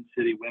 So the Men's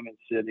City, Women's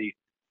City,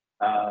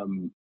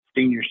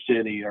 Senior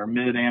City, our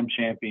Mid-Am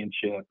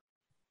Championship.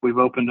 We've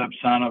opened up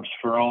signups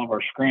for all of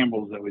our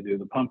scrambles that we do,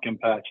 the Pumpkin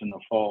Patch in the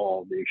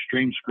fall, the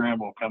Extreme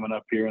Scramble coming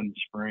up here in the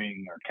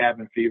spring, our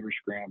Cabin Fever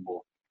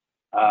Scramble.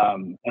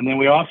 And then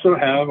we also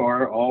have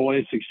our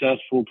always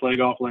successful Play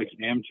Golf Lex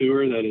Am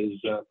Tour that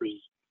is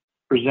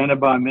presented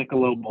by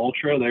Michelob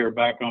Ultra. They are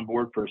back on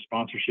board for a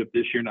sponsorship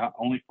this year, not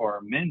only for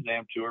our men's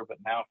Am Tour, but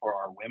now for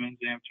our women's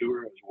Am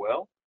Tour as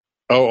well.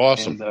 Oh,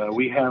 awesome. And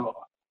we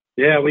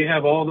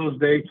have all those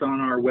dates on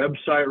our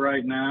website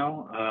right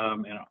now,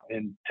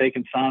 and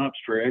taking signups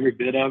for every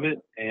bit of it.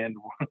 And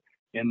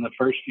in the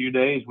first few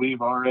days,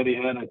 we've already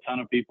had a ton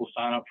of people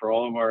sign up for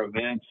all of our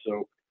events.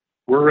 So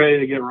we're ready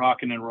to get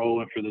rocking and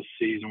rolling for this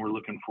season. We're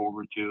looking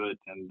forward to it.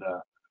 And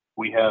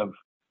we have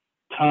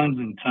tons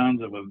and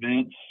tons of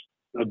events,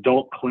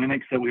 adult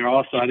clinics that we are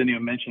also, I didn't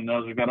even mention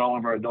those. We've got all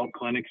of our adult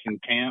clinics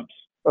and camps.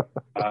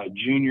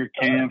 Junior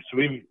camps.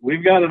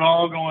 We've got it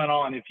all going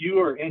on. If you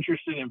are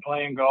interested in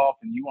playing golf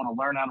and you want to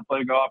learn how to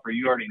play golf, or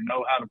you already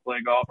know how to play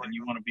golf and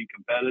you want to be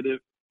competitive,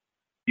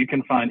 you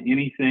can find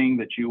anything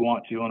that you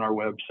want to on our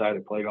website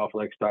at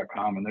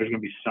playgolflex.com, and there's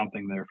going to be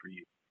something there for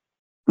you.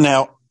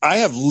 Now, I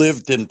have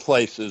lived in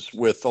places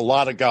with a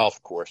lot of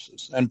golf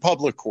courses and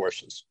public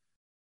courses.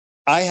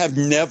 I have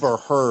never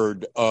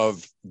heard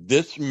of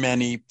this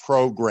many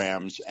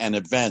programs and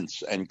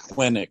events and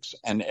clinics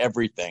and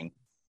everything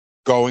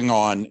going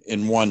on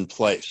in one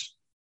place.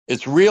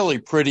 It's really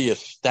pretty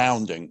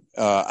astounding.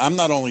 I'm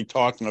not only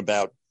talking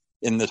about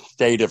in the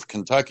state of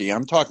Kentucky,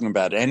 I'm talking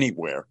about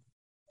anywhere.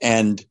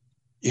 And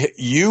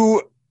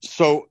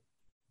so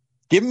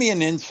give me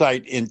an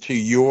insight into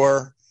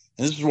and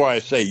this is why I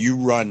say you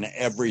run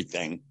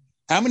everything.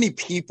 How many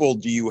people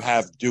do you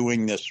have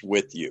doing this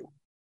with you?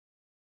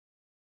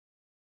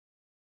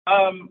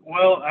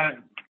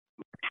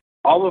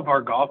 All of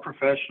our golf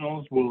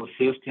professionals will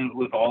assist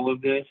with all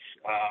of this.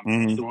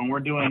 So when we're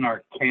doing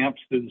our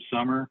camps through the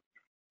summer,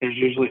 there's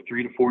usually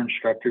 3 to 4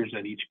 instructors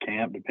at each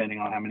camp, depending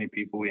on how many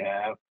people we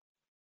have.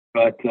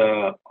 But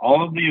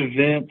all of the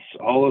events,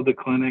 all of the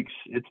clinics,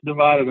 it's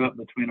divided up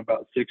between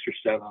about 6 or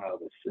 7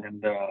 of us.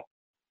 And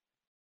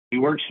we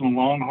work some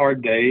long,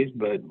 hard days,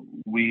 but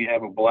we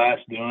have a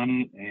blast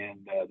doing it.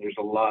 And there's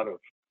a lot of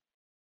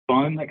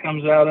fun that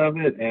comes out of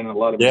it, and a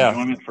lot of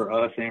enjoyment for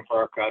us and for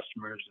our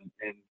customers.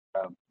 And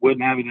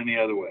wouldn't have it any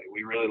other way.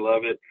 We really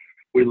love it.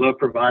 We love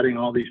providing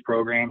all these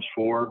programs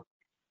for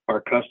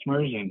our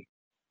customers, and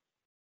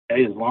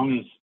hey, as long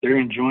as they're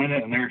enjoying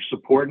it and they're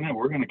supporting it,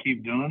 we're going to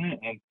keep doing it.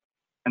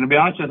 And to be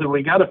honest with you,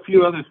 we got a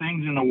few other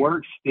things in the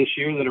works this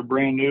year that are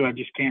brand new. I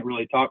just can't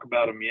really talk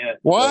about them yet.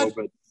 What?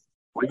 So,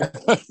 we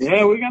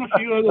got a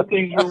few other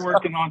things we're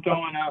working on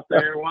throwing out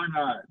there. Why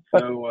not?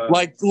 So,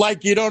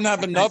 like you don't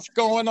have enough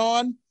going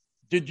on?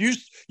 Did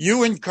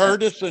you and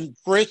Curtis and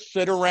Chris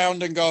sit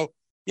around and go,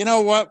 you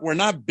know what? We're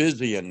not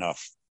busy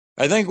enough.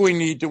 I think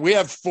we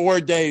have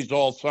 4 days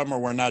all summer.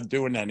 We're not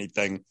doing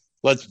anything.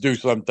 Let's do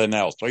something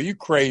else. Are you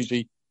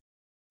crazy?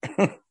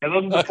 Yeah,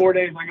 those are the 4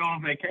 days I go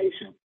on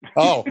vacation.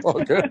 Oh,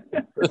 good.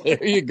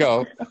 There you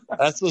go.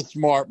 That's a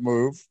smart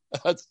move.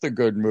 That's the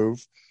good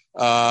move.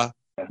 Now,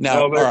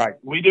 No, but all right.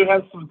 we do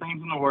have some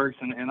things in the works,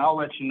 and I'll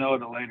let you know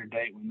at a later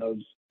date when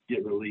those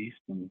get released.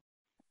 And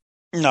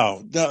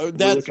No, we're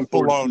that's looking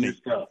forward to some new baloney.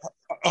 stuff.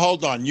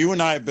 Hold on. You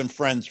and I have been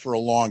friends for a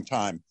long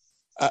time.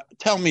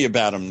 Tell me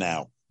about them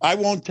now. I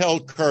won't tell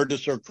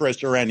Curtis or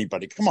Chris or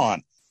anybody. Come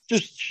on.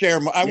 Just share.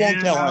 I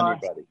won't tell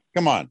anybody.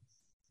 Come on.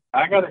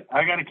 I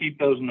gotta keep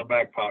those in the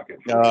back pocket.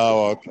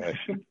 Oh, okay.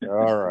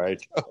 All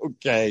right.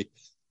 Okay.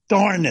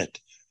 Darn it.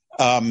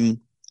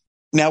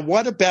 Now,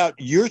 what about,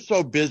 you're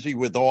so busy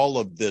with all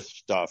of this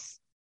stuff,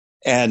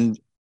 and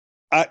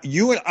I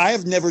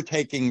have never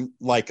taken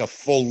like a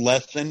full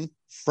lesson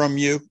from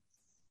you.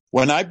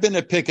 When I've been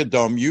at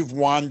Picadome, you've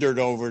wandered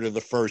over to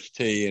the first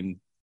tee and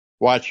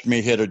watched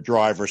me hit a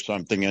drive or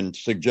something and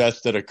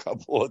suggested a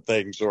couple of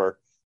things, or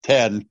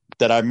 10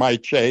 that I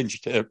might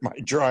change to hit my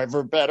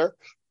driver better.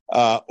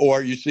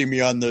 Or you see me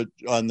on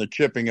the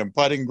chipping and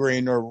putting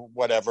green or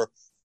whatever.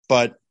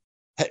 But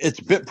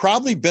it's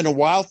probably been a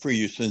while for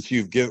you since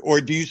you've given,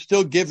 or do you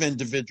still give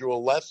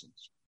individual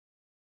lessons?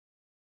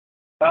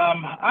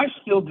 I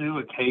still do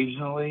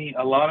occasionally.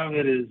 A lot of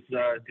it is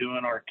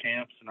doing our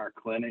camps and our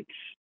clinics.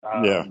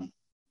 Yeah.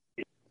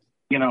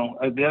 You know,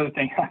 the other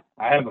thing,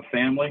 I have a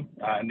family.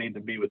 I need to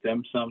be with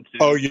them some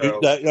too.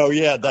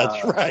 Yeah,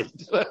 that's right.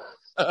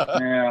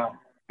 Yeah.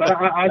 But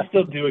I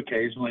still do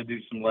occasionally do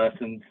some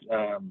lessons,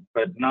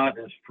 but not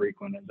as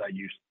frequent as I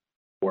used to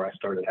before I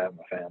started having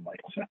a family.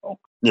 So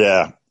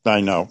Yeah,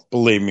 I know.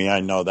 Believe me,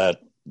 I know that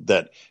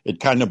it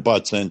kind of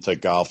butts into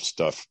golf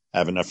stuff,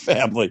 having a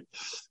family.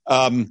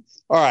 All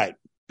right.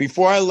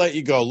 Before I let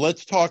you go,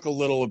 let's talk a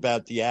little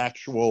about the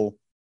actual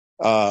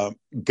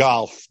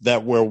golf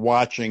that we're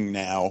watching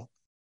now,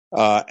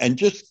 and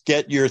just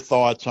get your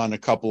thoughts on a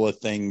couple of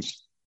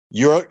things.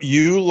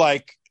 You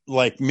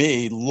like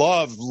me,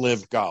 love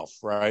live golf,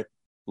 right?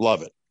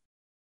 Love it.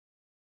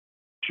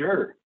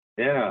 sure.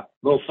 Yeah. A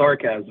little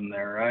sarcasm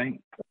there,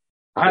 right?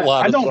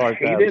 I don't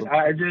sarcasm. hate it.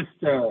 I just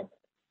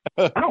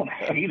I don't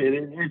hate it.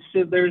 It's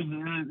just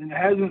it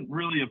hasn't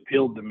really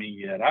appealed to me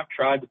yet. I've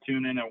tried to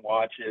tune in and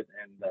watch it,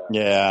 and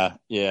Yeah,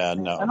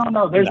 no. I don't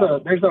know. There's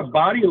a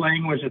body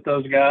language that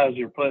those guys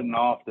are putting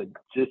off that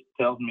just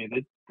tells me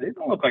that they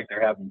don't look like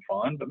they're having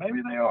fun, but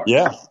maybe they are.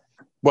 Yeah.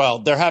 Well,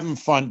 they're having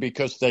fun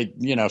because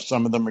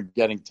some of them are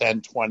getting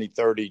 10, 20,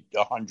 30,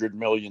 $100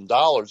 million.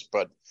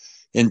 But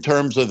in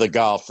terms of the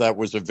golf, that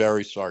was a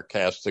very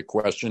sarcastic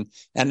question.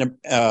 And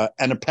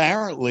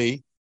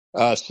apparently,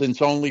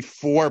 since only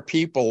 4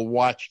 people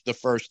watched the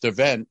first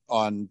event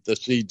on the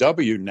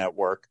CW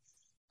network,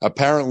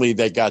 apparently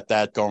they got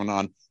that going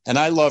on. And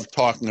I love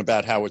talking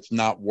about how it's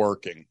not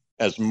working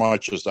as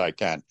much as I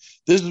can.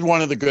 This is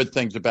one of the good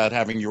things about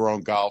having your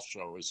own golf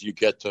show, is you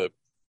get to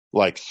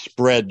like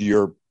spread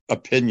your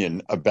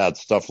opinion about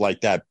stuff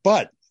like that.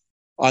 But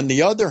on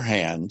the other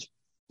hand,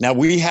 now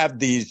we have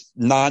these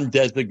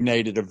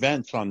non-designated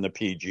events on the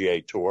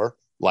PGA Tour,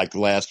 like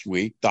last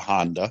week, the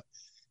Honda,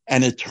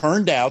 and it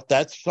turned out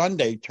that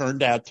Sunday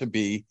turned out to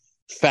be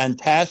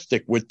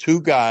fantastic with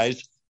 2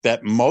 guys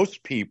that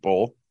most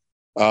people,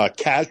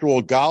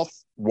 casual golf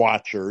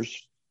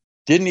watchers,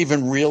 didn't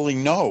even really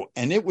know.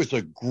 And it was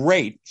a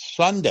great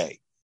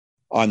Sunday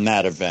on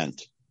that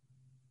event.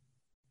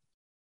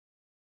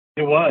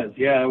 It was,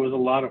 yeah. It was a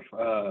lot of.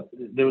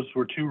 Those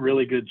were 2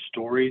 really good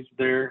stories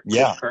there.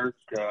 Yeah. Kirk,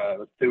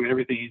 through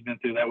everything he's been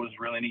through, that was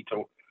really neat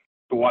to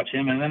watch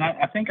him. And then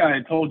I think I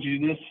had told you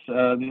this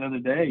the other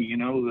day. You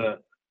know,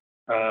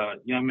 the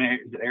young man,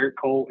 Eric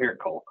Cole.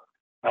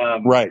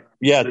 Right.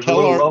 Yeah. Tell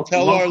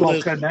our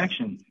listeners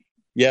connection.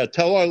 Yeah.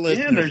 Tell our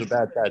listeners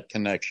about that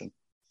connection.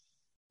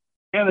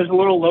 Yeah, there's a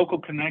little local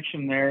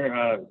connection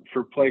there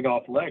for Play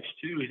Golf Lex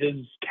too.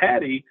 His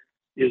caddy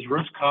is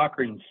Russ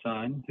Cochran's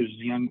son, the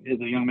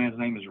young man's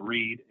name is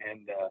Reed,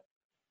 and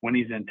when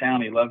he's in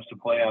town, he loves to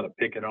play out at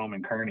Picadome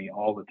and Kearney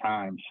all the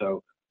time.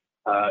 So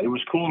it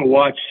was cool to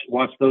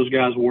watch those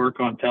guys work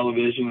on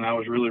television, and I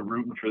was really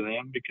rooting for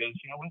them because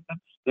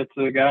that's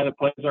the guy that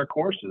plays our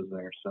courses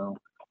there. So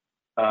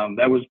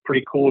that was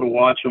pretty cool to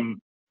watch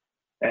them,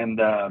 and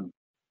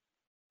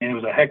it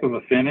was a heck of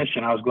a finish,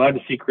 and I was glad to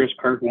see Chris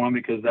Kirk won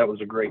because that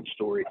was a great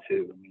story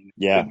too. I mean,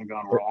 it couldn't have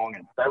gone wrong,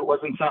 and that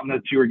wasn't something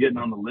that you were getting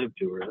on the Live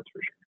Tour, that's for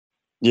sure.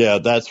 Yeah,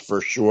 that's for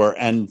sure.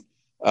 And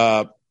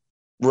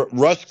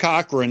Russ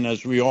Cochran,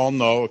 as we all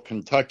know, a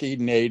Kentucky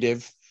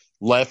native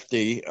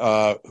lefty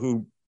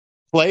who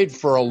played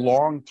for a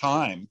long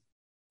time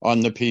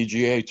on the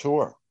PGA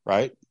Tour,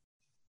 right?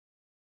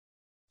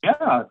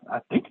 Yeah,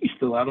 I think he's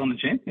still out on the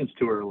Champions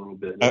Tour a little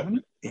bit,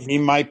 isn't it? He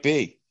might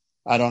be.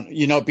 I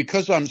don't,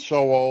 because I'm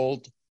so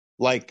old,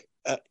 like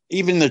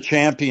even the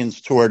Champions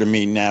Tour to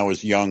me now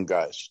is young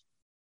guys.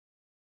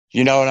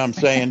 You know what I'm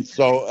saying?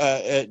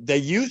 So they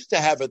used to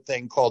have a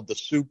thing called the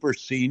Super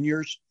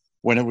Seniors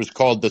when it was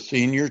called the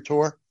Senior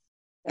Tour.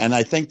 And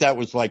I think that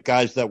was like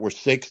guys that were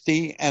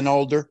 60 and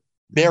older.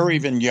 They're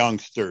even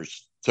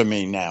youngsters to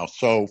me now.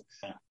 So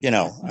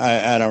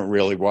I don't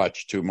really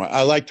watch too much.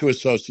 I like to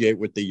associate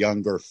with the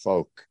younger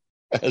folk,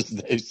 as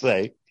they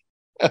say.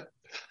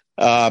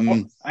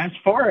 Well, as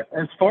far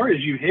as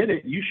you hit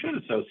it, you should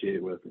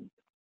associate with it.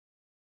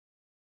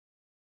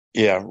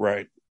 Yeah,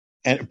 right.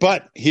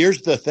 But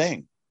here's the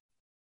thing.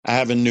 I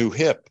have a new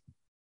hip.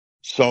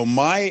 So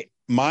my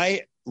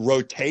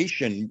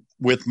rotation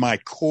with my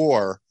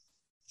core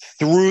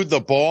through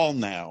the ball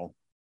now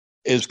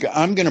is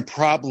I'm going to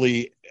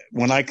probably,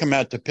 when I come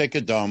out to pick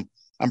a dome,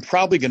 I'm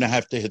probably going to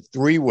have to hit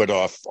 3-wood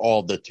off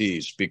all the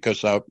tees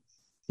because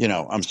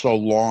I'm so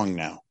long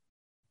now.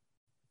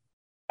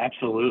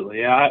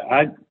 Absolutely. Yeah,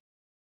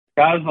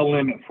 sky's the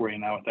limit for you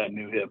now with that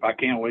new hip. I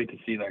can't wait to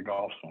see that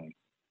golf swing.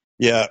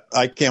 Yeah,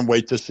 I can't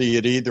wait to see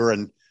it either.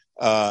 And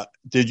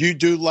did you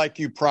do like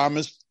you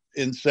promised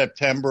in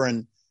September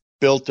and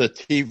built a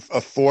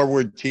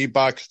forward tee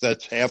box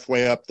that's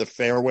halfway up the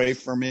fairway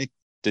for me?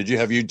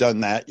 Have you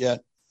done that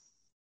yet?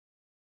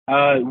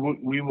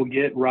 We will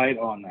get right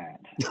on that.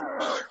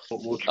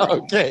 We'll try.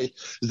 Okay.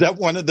 Is that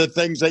one of the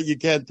things that you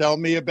can't tell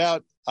me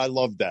about? I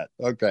love that.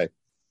 Okay.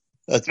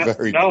 That's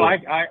very No, cool.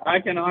 I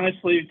can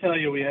honestly tell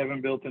you we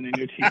haven't built any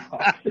new tee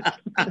boxes.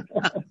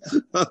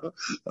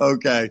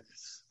 Okay.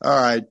 All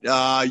right.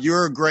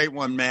 You're a great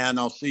one, man.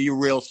 I'll see you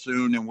real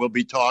soon, and we'll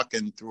be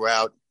talking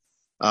throughout,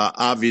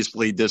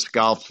 obviously, this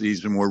golf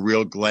season. We're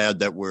real glad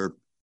that we're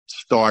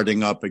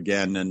starting up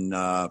again,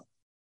 and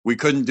we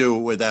couldn't do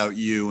it without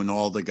you and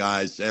all the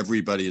guys,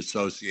 everybody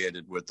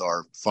associated with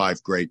our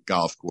 5 great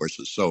golf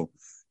courses. So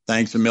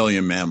thanks a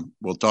million, man.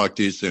 We'll talk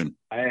to you soon.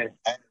 Hey,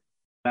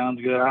 sounds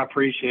good. I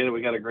appreciate it.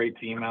 We got a great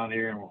team out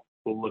here, and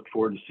we'll look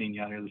forward to seeing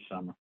you out here this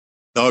summer.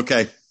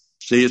 Okay.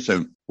 See you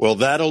soon. Well,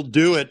 that'll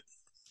do it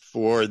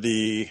for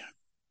the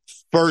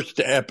first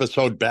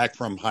episode back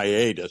from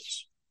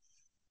hiatus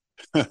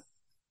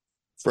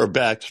for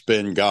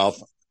Backspin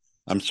Golf.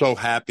 I'm so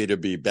happy to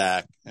be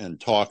back and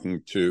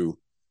talking to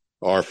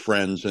our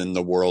friends in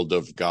the world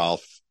of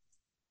golf.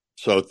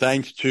 So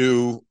thanks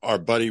to our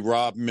buddy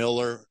Rob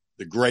Miller,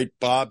 the great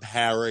Bob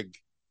Harig,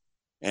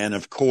 and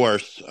of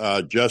course,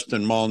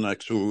 Justin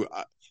Mullinax, who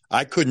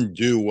I couldn't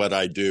do what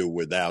I do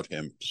without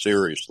him,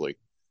 seriously.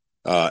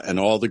 And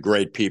all the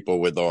great people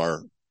with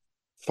our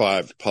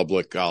 5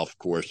 public golf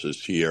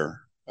courses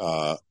here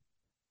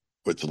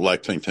with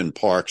Lexington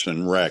Parks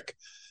and Rec.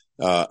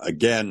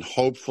 Again,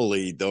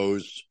 hopefully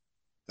those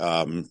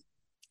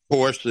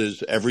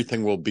courses,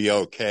 everything will be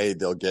okay.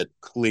 They'll get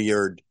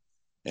cleared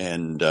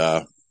and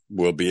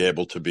we'll be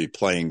able to be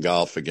playing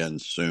golf again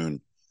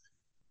soon.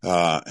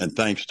 And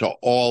thanks to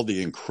all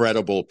the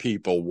incredible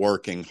people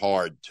working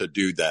hard to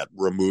do that,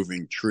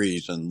 removing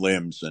trees and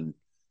limbs and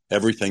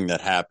everything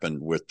that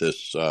happened with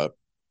this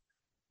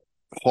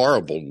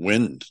horrible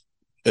wind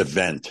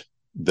event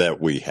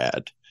that we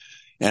had.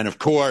 And of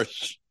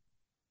course,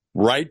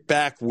 right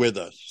back with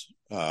us,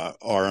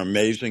 our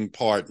amazing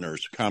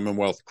partners,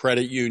 Commonwealth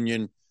Credit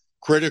Union,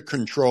 Critter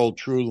Control,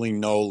 Truly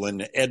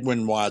Nolan,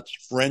 Edwin Watts,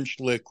 French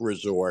Lick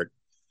Resort,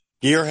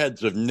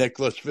 Gearheads of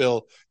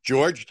Nicholasville,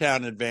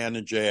 Georgetown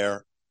Advantage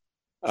Air,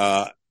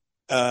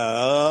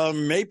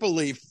 Maple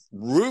Leaf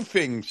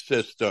Roofing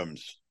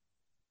Systems,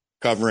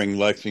 covering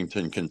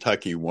Lexington,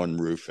 Kentucky, one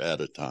roof at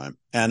a time.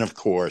 And, of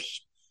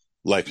course,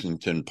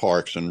 Lexington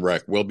Parks and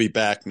Rec. We'll be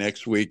back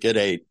next week at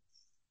 8,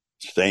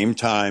 same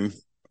time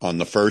on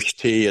the first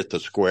tee at the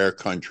Square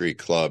Country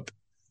Club.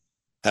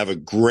 Have a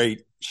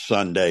great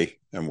Sunday,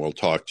 and we'll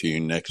talk to you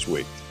next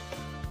week.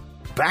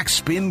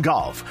 Backspin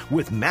Golf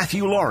with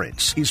Matthew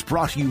Lawrence is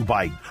brought to you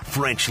by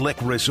French Lick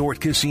Resort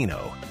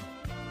Casino.